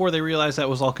 before they realized that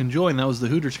was all conjoined, that was the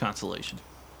Hooters constellation.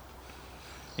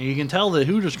 And you can tell the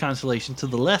Hooters constellation to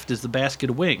the left is the basket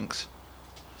of wings.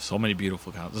 So many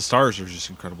beautiful the stars are just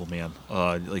incredible, man.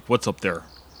 Like what's up there?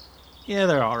 Yeah,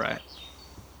 they're all right.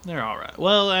 They're all right.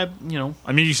 Well, I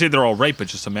mean, you say they're all right, but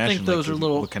just imagine think those are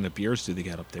little. What kind of beers do they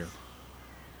got up there?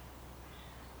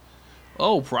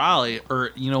 Oh, probably.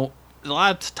 Or, a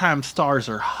lot of times stars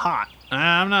are hot.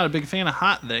 I'm not a big fan of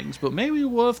hot things, but maybe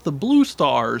what if the blue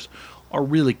stars are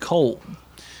really cold?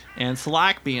 And it's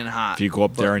like being hot. If you go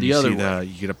up there and you see way.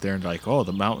 you get up there and like, oh,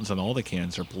 the mountains on all the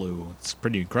cans are blue. It's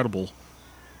pretty incredible.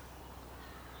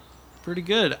 Pretty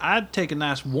good. I'd take a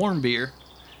nice warm beer,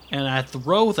 and I'd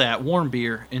throw that warm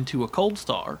beer into a cold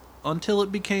star until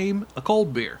it became a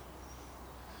cold beer.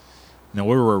 Now,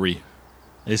 where were we?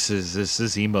 This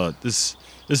Zima. This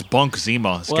bunk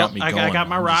Zima has got me going. I got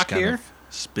my I'm rock just kind here. of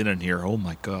spinning here. Oh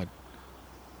my god.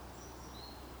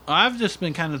 I've just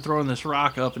been kind of throwing this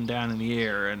rock up and down in the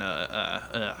air, and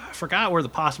I forgot where the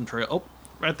possum trail. Oh,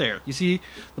 right there. You see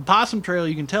the possum trail?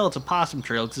 You can tell it's a possum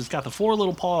trail because it's got the 4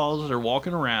 little paws that are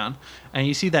walking around, and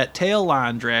you see that tail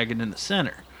line dragging in the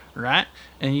center. right?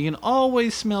 And you can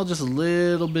always smell just a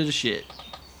little bit of shit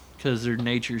because they're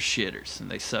nature's shitters and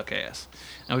they suck ass.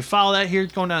 Now we follow that here,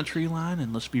 going down the tree line,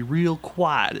 and let's be real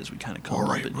quiet as we kind of come All up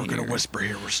right, in we're here. gonna whisper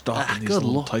here. We're stalking these good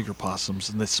little Lord. tiger possums,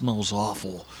 and this smells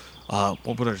awful. But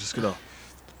I'm just gonna.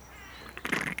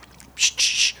 Shh, shh,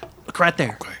 shh. Look right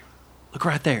there. Okay. Look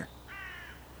right there.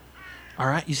 All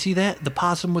right, you see that? The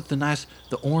possum with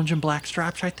the orange and black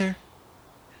stripes right there?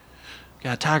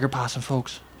 Got a tiger possum,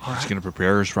 folks. All Just right. gonna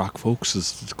prepare us, rock, folks.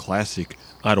 This is a classic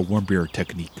out of warm beer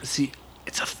technique. See,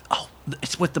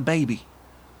 it's with the baby.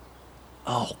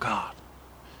 Oh, God.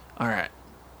 All right.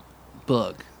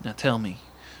 Bug, now tell me,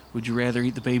 would you rather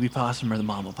eat the baby possum or the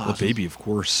mama possum? The baby, of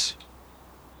course.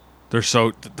 They're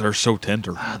so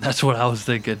tender. That's what I was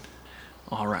thinking.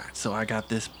 All right, so I got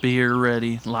this beer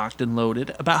ready, locked and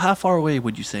loaded. About how far away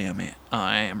would you say I'm at?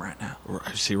 I am right now.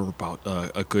 I'd say we're about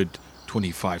a good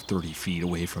 25, 30 feet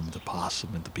away from the possum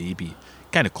and the baby.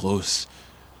 Kind of close,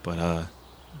 but All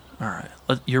right,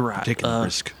 you're right. taking a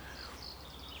risk.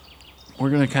 We're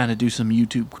gonna kind of do some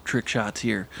YouTube trick shots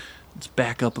here. Let's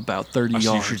back up about 30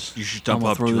 Actually, yards. you should I'm dump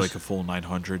gonna up to throw this- like a full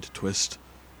 900 twist.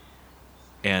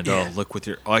 And Yeah. look with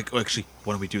your. Actually,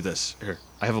 why don't we do this? Here,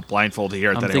 I have a blindfold here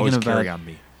I'm that I thinking always about- carry on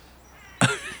me. I'm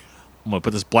gonna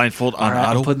put this blindfold on All right,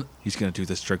 I'm Otto. putting- He's gonna do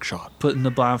this trick shot. putting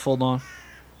the blindfold on.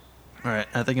 All right,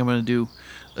 I think I'm gonna do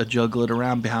a juggle it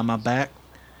around behind my back.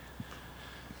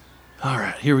 All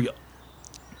right, here we go.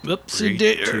 Oops, 3,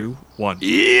 2, 1.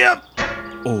 Yep.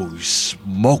 Oh, you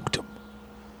smoked him.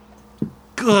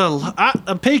 Good.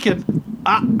 I'm peeking.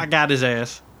 I got his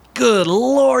ass. Good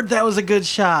Lord, that was a good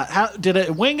shot. How did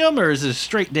it wing him or is it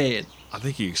straight dead? I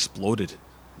think he exploded.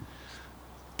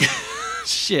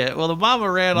 Shit. Well, the mama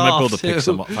ran I might off be able to too. pick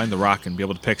some, find the rock and be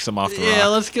able to pick some off the Yeah,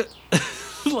 rock. let's go.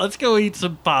 Let's go eat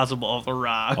some possum off a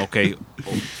rock. Okay.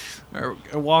 We're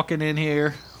walking in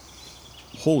here.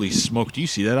 Holy smoke! Do you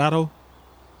see that, Otto?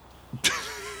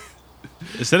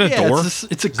 Is that a Yeah, door? it's a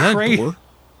Is that a crate. door?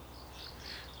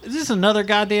 Is this another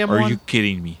goddamn Are one? you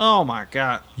kidding me? Oh my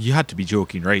god. You had to be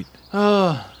joking, right?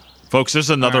 Uh, Folks, there's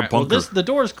another all right, well, bunker. the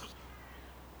door's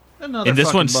another. And this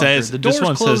fucking one bunker. says the door's this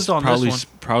one closed says on proudly this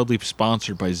one. proudly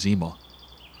sponsored by Zima.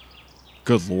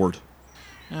 Good Lord.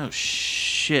 Oh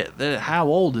shit! How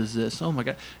old is this? Oh my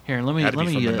god! Here, let me Had to let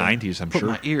be me from the 90s, I'm put sure.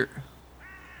 my ear.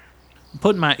 I'm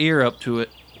putting my ear up to it.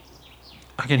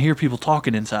 I can hear people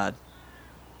talking inside.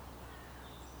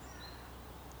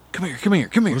 Come here! Come here!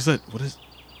 Come here! What is that? What is?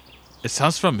 It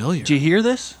sounds familiar. Did you hear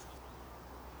this?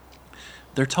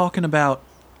 They're talking about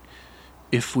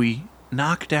if we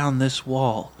knock down this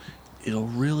wall, it'll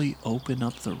really open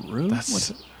up the room.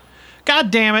 That's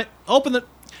God damn it! Open the.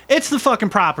 It's the fucking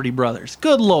Property Brothers.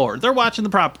 Good Lord, they're watching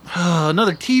the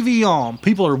another TV on.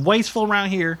 People are wasteful around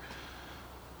here,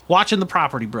 watching the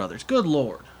Property Brothers. Good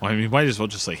Lord. well, I mean, we might as well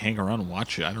just like hang around and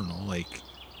watch it. I don't know, like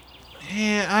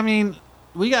Yeah, I mean,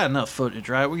 we got enough footage,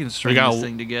 right? We can string got- this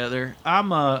thing together.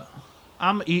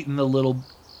 I'm eating the little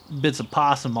bits of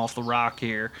possum off the rock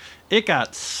here. It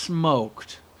got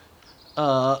smoked.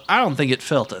 I don't think it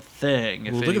felt a thing.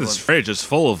 If well, look at this anyone- fridge. It's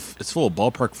full of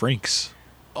ballpark Franks.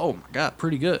 Oh my god,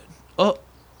 pretty good. Oh,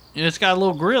 and it's got a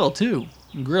little grill too. You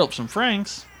can grill up some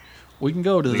Franks. We can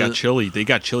go to They got chili. They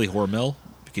got chili Hormel.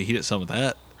 You can heat it some with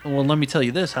that. Well, let me tell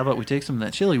you this. How about we take some of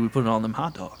that chili? We put it on them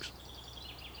hot dogs.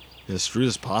 Yeah, screw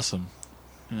this possum.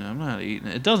 Yeah, I'm not eating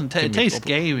it. It doesn't taste. It Give me a tastes couple.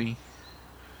 gamey.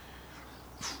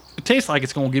 It tastes like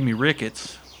it's gonna give me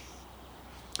rickets.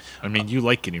 I mean, you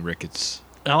like getting rickets.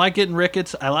 I like getting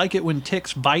rickets. I like it when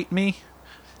ticks bite me.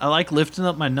 I like lifting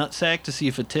up my nutsack to see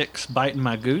if a tick's biting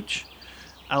my gooch.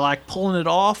 I like pulling it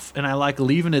off, and I like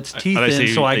leaving its teeth I in say-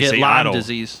 so I I get say Lyme Otto.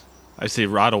 disease. I say,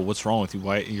 Rado, what's wrong with you?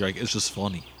 Why? You're like, it's just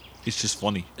funny. It's just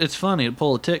funny. It's funny to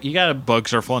pull a tick. You gotta.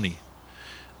 Bugs are funny.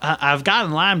 I've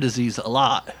gotten Lyme disease a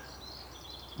lot.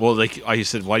 Well, like I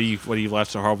said, why do you laugh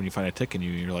so hard when you find a tick in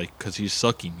you? And you're like, because he's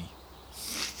sucking me.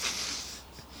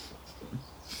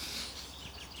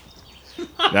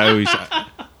 That always,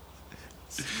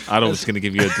 Otto was going to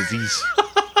give you a disease.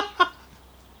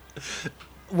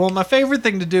 Well, my favorite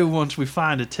thing to do once we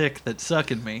find a tick that's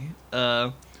sucking me,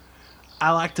 I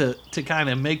like to kind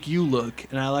of make you look,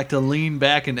 and I like to lean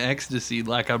back in ecstasy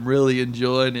like I'm really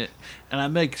enjoying it, and I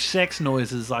make sex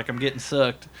noises like I'm getting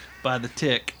sucked by the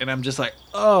tick, and I'm just like,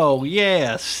 oh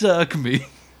yeah, suck me.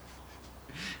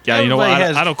 Yeah, you know what? Everybody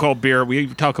has- I don't call beer. We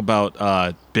talk about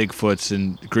Bigfoots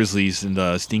and grizzlies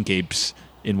and stink apes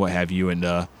and what have you, and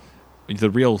the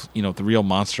real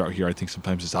monster out here. I think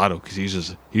sometimes is Otto because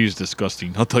he's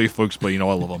disgusting. I'll tell you, folks, but I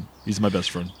love him. He's my best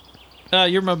friend.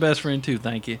 You're my best friend too,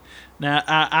 thank you. Now,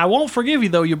 I won't forgive you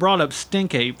though. You brought up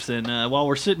stink apes, and while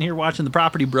we're sitting here watching the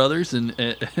Property Brothers and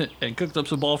and cooked up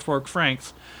some ballpark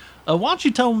Franks, why don't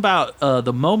you tell them about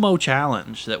the Momo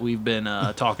challenge that we've been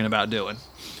talking about doing?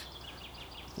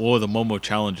 Well, the Momo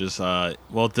challenge is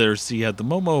there's the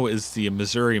Momo is the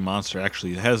Missouri Monster.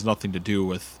 Actually, it has nothing to do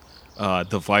with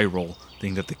the viral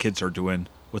thing that the kids are doing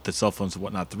with the cell phones and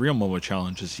whatnot. The real Momo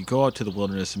challenge is you go out to the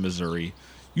wilderness in Missouri,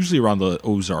 usually around the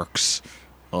Ozarks,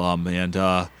 and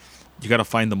you got to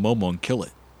find the Momo and kill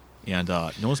it. And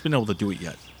no one's been able to do it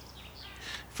yet.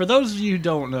 For those of you who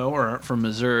don't know or aren't from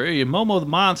Missouri, Momo the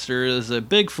Monster is a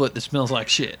Bigfoot that smells like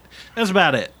shit. That's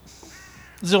about it.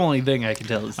 It's the only thing I can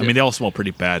tell. I mean, they all smell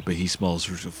pretty bad, but he smells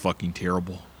fucking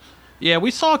terrible. Yeah, we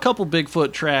saw a couple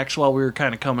Bigfoot tracks while we were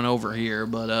kind of coming over here,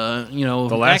 but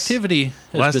activity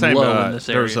has been low in this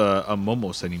area. There was a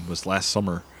Momo sighting was last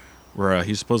summer, where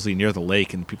he was supposedly near the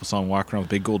lake, and people saw him walking around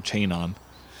with a big gold chain on.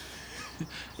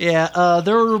 Yeah,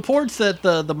 there were reports that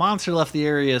the monster left the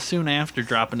area soon after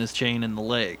dropping his chain in the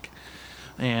lake,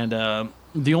 and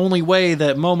the only way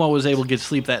that Momo was able to get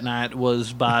sleep that night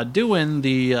was by doing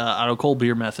the auto cold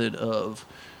beer method of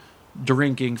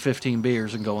drinking 15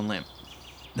 beers and going limp.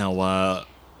 Now, are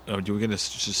we going to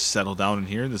just settle down in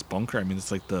here in this bunker? I mean,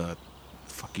 it's like the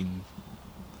fucking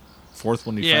fourth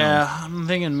one you found. Yeah, I'm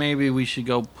thinking maybe we should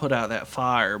go put out that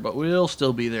fire, but we'll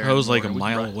still be there. I was like a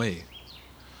mile away.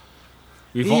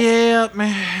 Yeah,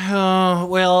 man.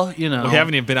 Well, we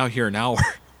haven't even been out here an hour.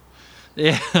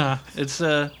 Yeah, it's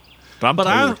But I'm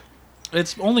tired.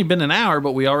 It's only been an hour,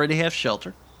 but we already have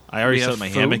shelter. I already set my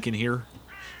hammock in here.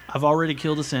 I've already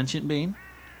killed a sentient being.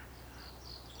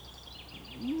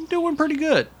 Doing pretty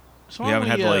good. So we haven't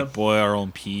had to boil our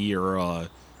own pee or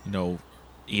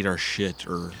eat our shit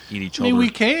or eat each other. I mean, we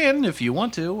can if you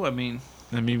want to. I mean,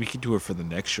 we could do it for the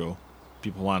next show.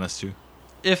 People want us to.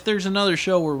 If there's another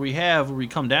show where we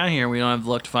come down here and we don't have the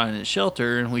luck to find a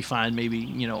shelter and we find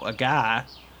maybe, a guy,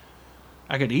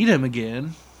 I could eat him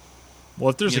again. Well,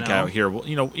 if there's a guy out here,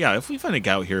 if we find a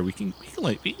guy out here, we can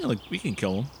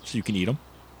kill him so you can eat him.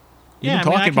 You've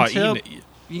been talking about eating it.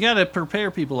 You got to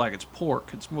prepare people like it's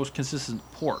pork. It's most consistent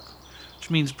pork, which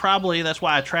means probably that's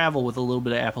why I travel with a little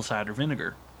bit of apple cider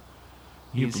vinegar.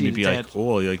 Maybe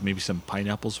maybe some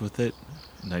pineapples with it.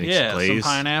 Nice glaze.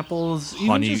 Some pineapples,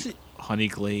 honey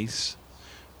glaze.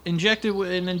 Inject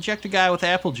a guy with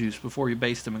apple juice before you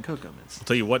baste him and cook him. I'll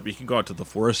tell you what, we can go out to the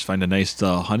forest, find a nice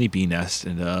honeybee nest,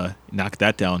 and knock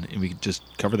that down, and we can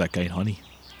just cover that guy in honey.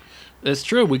 That's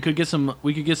true. We could get some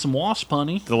wasp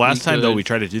honey. The last time though we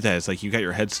tried to do that, it's like you got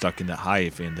your head stuck in that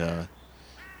hive, and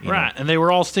right, and they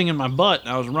were all stinging my butt. And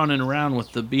I was running around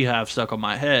with the beehive stuck on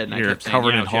my head, and you're I kept saying,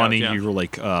 covered in honey. You were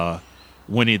like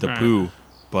Winnie the Pooh,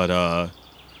 but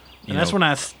that's when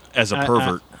as a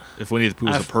pervert. If Winnie the Pooh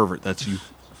is a pervert, that's you.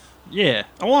 Yeah.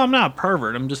 Well, I'm not a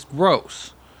pervert. I'm just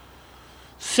gross.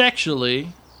 Sexually,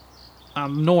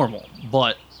 I'm normal,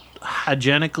 but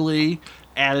hygienically,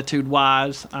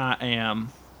 attitude-wise, I am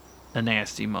a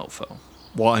nasty mofo.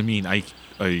 Well, I mean, I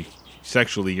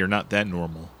sexually, you're not that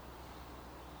normal.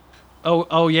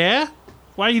 Oh yeah?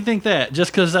 Why do you think that?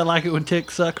 Just because I like it when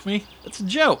ticks suck me? It's a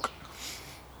joke.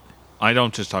 I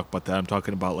don't just talk about that. I'm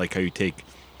talking about like how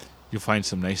you'll find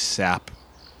some nice sap,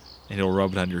 and he'll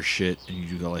rub it on your shit, and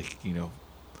you go like,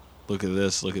 look at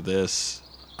this.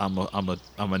 I'm a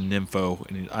nympho,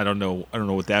 and I don't know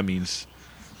what that means.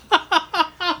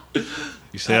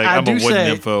 You say like I'm a wood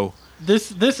nympho.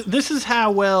 This is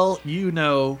how well you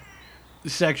know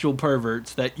sexual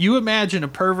perverts, that you imagine a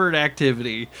pervert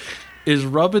activity is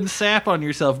rubbing sap on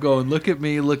yourself, going, look at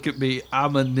me,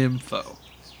 I'm a nympho.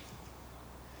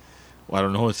 Well, I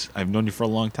don't know. I've known you for a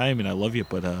long time, and I love you,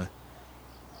 but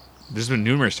there's been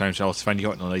numerous times I'll find you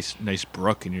out in a nice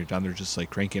brook, and you're down there just like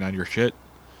cranking on your shit,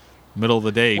 middle of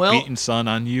the day, beating sun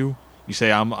on you. You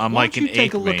say I'm like an ape man. Why don't you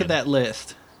take a look at that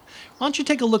list? Why don't you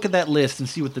take a look at that list and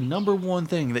see what the number one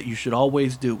thing that you should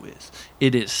always do is?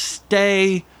 It is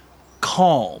stay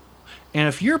calm. And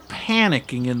if you're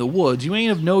panicking in the woods, you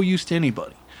ain't of no use to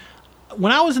anybody.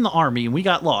 When I was in the Army and we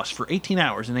got lost for 18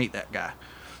 hours and ate that guy,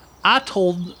 I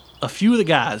told a few of the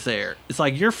guys there, it's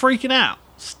like, you're freaking out.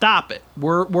 Stop it.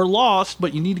 We're lost,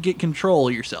 but you need to get control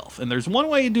of yourself. And there's one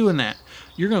way of doing that.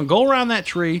 You're going to go around that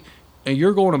tree and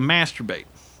you're going to masturbate.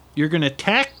 You're going to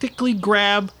tactically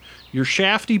grab your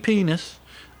shafty penis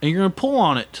and you're going to pull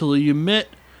on it till you emit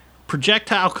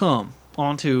projectile cum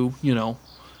onto, the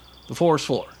forest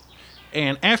floor.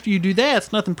 And after you do that,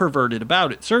 it's nothing perverted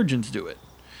about it. Surgeons do it.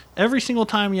 Every single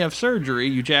time you have surgery,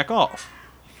 you jack off.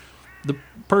 The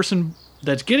person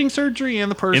that's getting surgery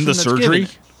and the person in the that's surgery? Giving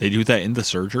it. They do that in the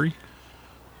surgery?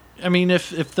 I mean,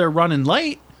 if they're running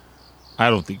late, I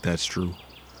don't think that's true.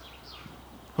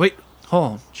 Wait,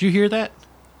 hold on. Did you hear that?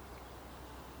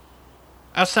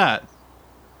 Outside.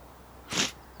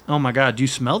 Oh my God, do you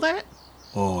smell that?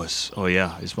 Oh,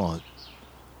 yeah, I smell it.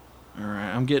 All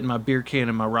right, I'm getting my beer can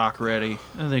and my rock ready.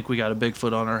 I think we got a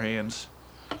Bigfoot on our hands.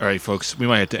 All right, folks, we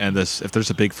might have to end this. If there's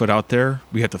a Bigfoot out there,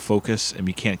 we have to focus, and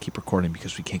we can't keep recording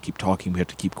because we can't keep talking. We have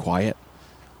to keep quiet.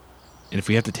 And if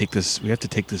we have to take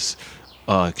this,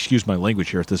 excuse my language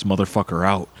here, if this motherfucker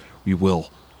out, we will.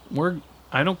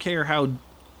 I don't care how...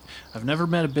 I've never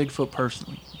met a Bigfoot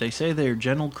personally. They say they are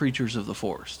gentle creatures of the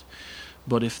forest.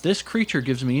 But if this creature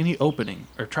gives me any opening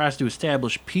or tries to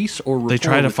establish peace or rapport they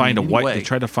try to with find me a in any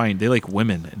white. way, They like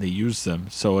women, and they use them.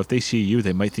 So if they see you,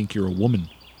 they might think you're a woman.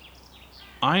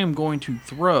 I am going to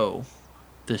throw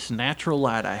this natural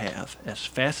light I have as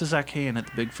fast as I can at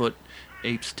the Bigfoot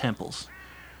ape's temples,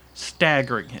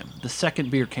 staggering him. The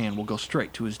second beer can will go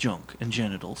straight to his junk and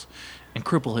genitals and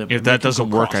cripple him. If that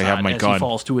doesn't work, I have my gun. He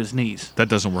falls to his knees. That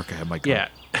doesn't work. I have my gun. Yeah.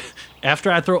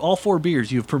 After I throw all 4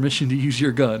 beers, you have permission to use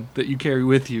your gun that you carry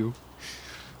with you.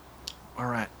 All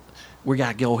right. We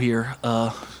got to go here.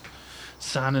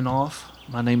 Signing off.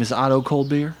 My name is Otto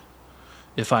Coldbeer.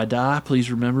 If I die,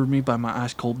 please remember me by my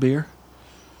ice cold beer.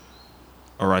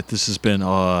 All right. This has been,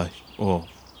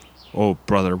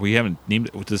 brother, we haven't named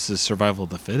it. This is Survival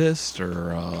of the Fittest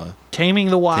or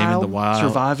Taming the Wild,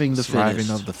 Surviving the Surviving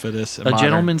Fittest. of the Fittest. A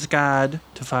Gentleman's Guide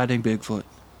to Fighting Bigfoot.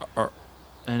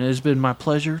 And it has been my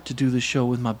pleasure to do this show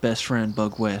with my best friend,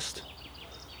 Bug West.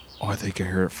 Oh, I think I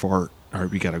hear it fart. All right,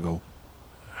 we gotta go.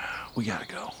 We gotta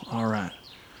go. All right.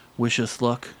 Wish us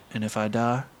luck, and if I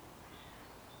die,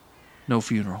 no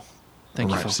funeral.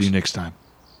 Thank you, folks. See you next time.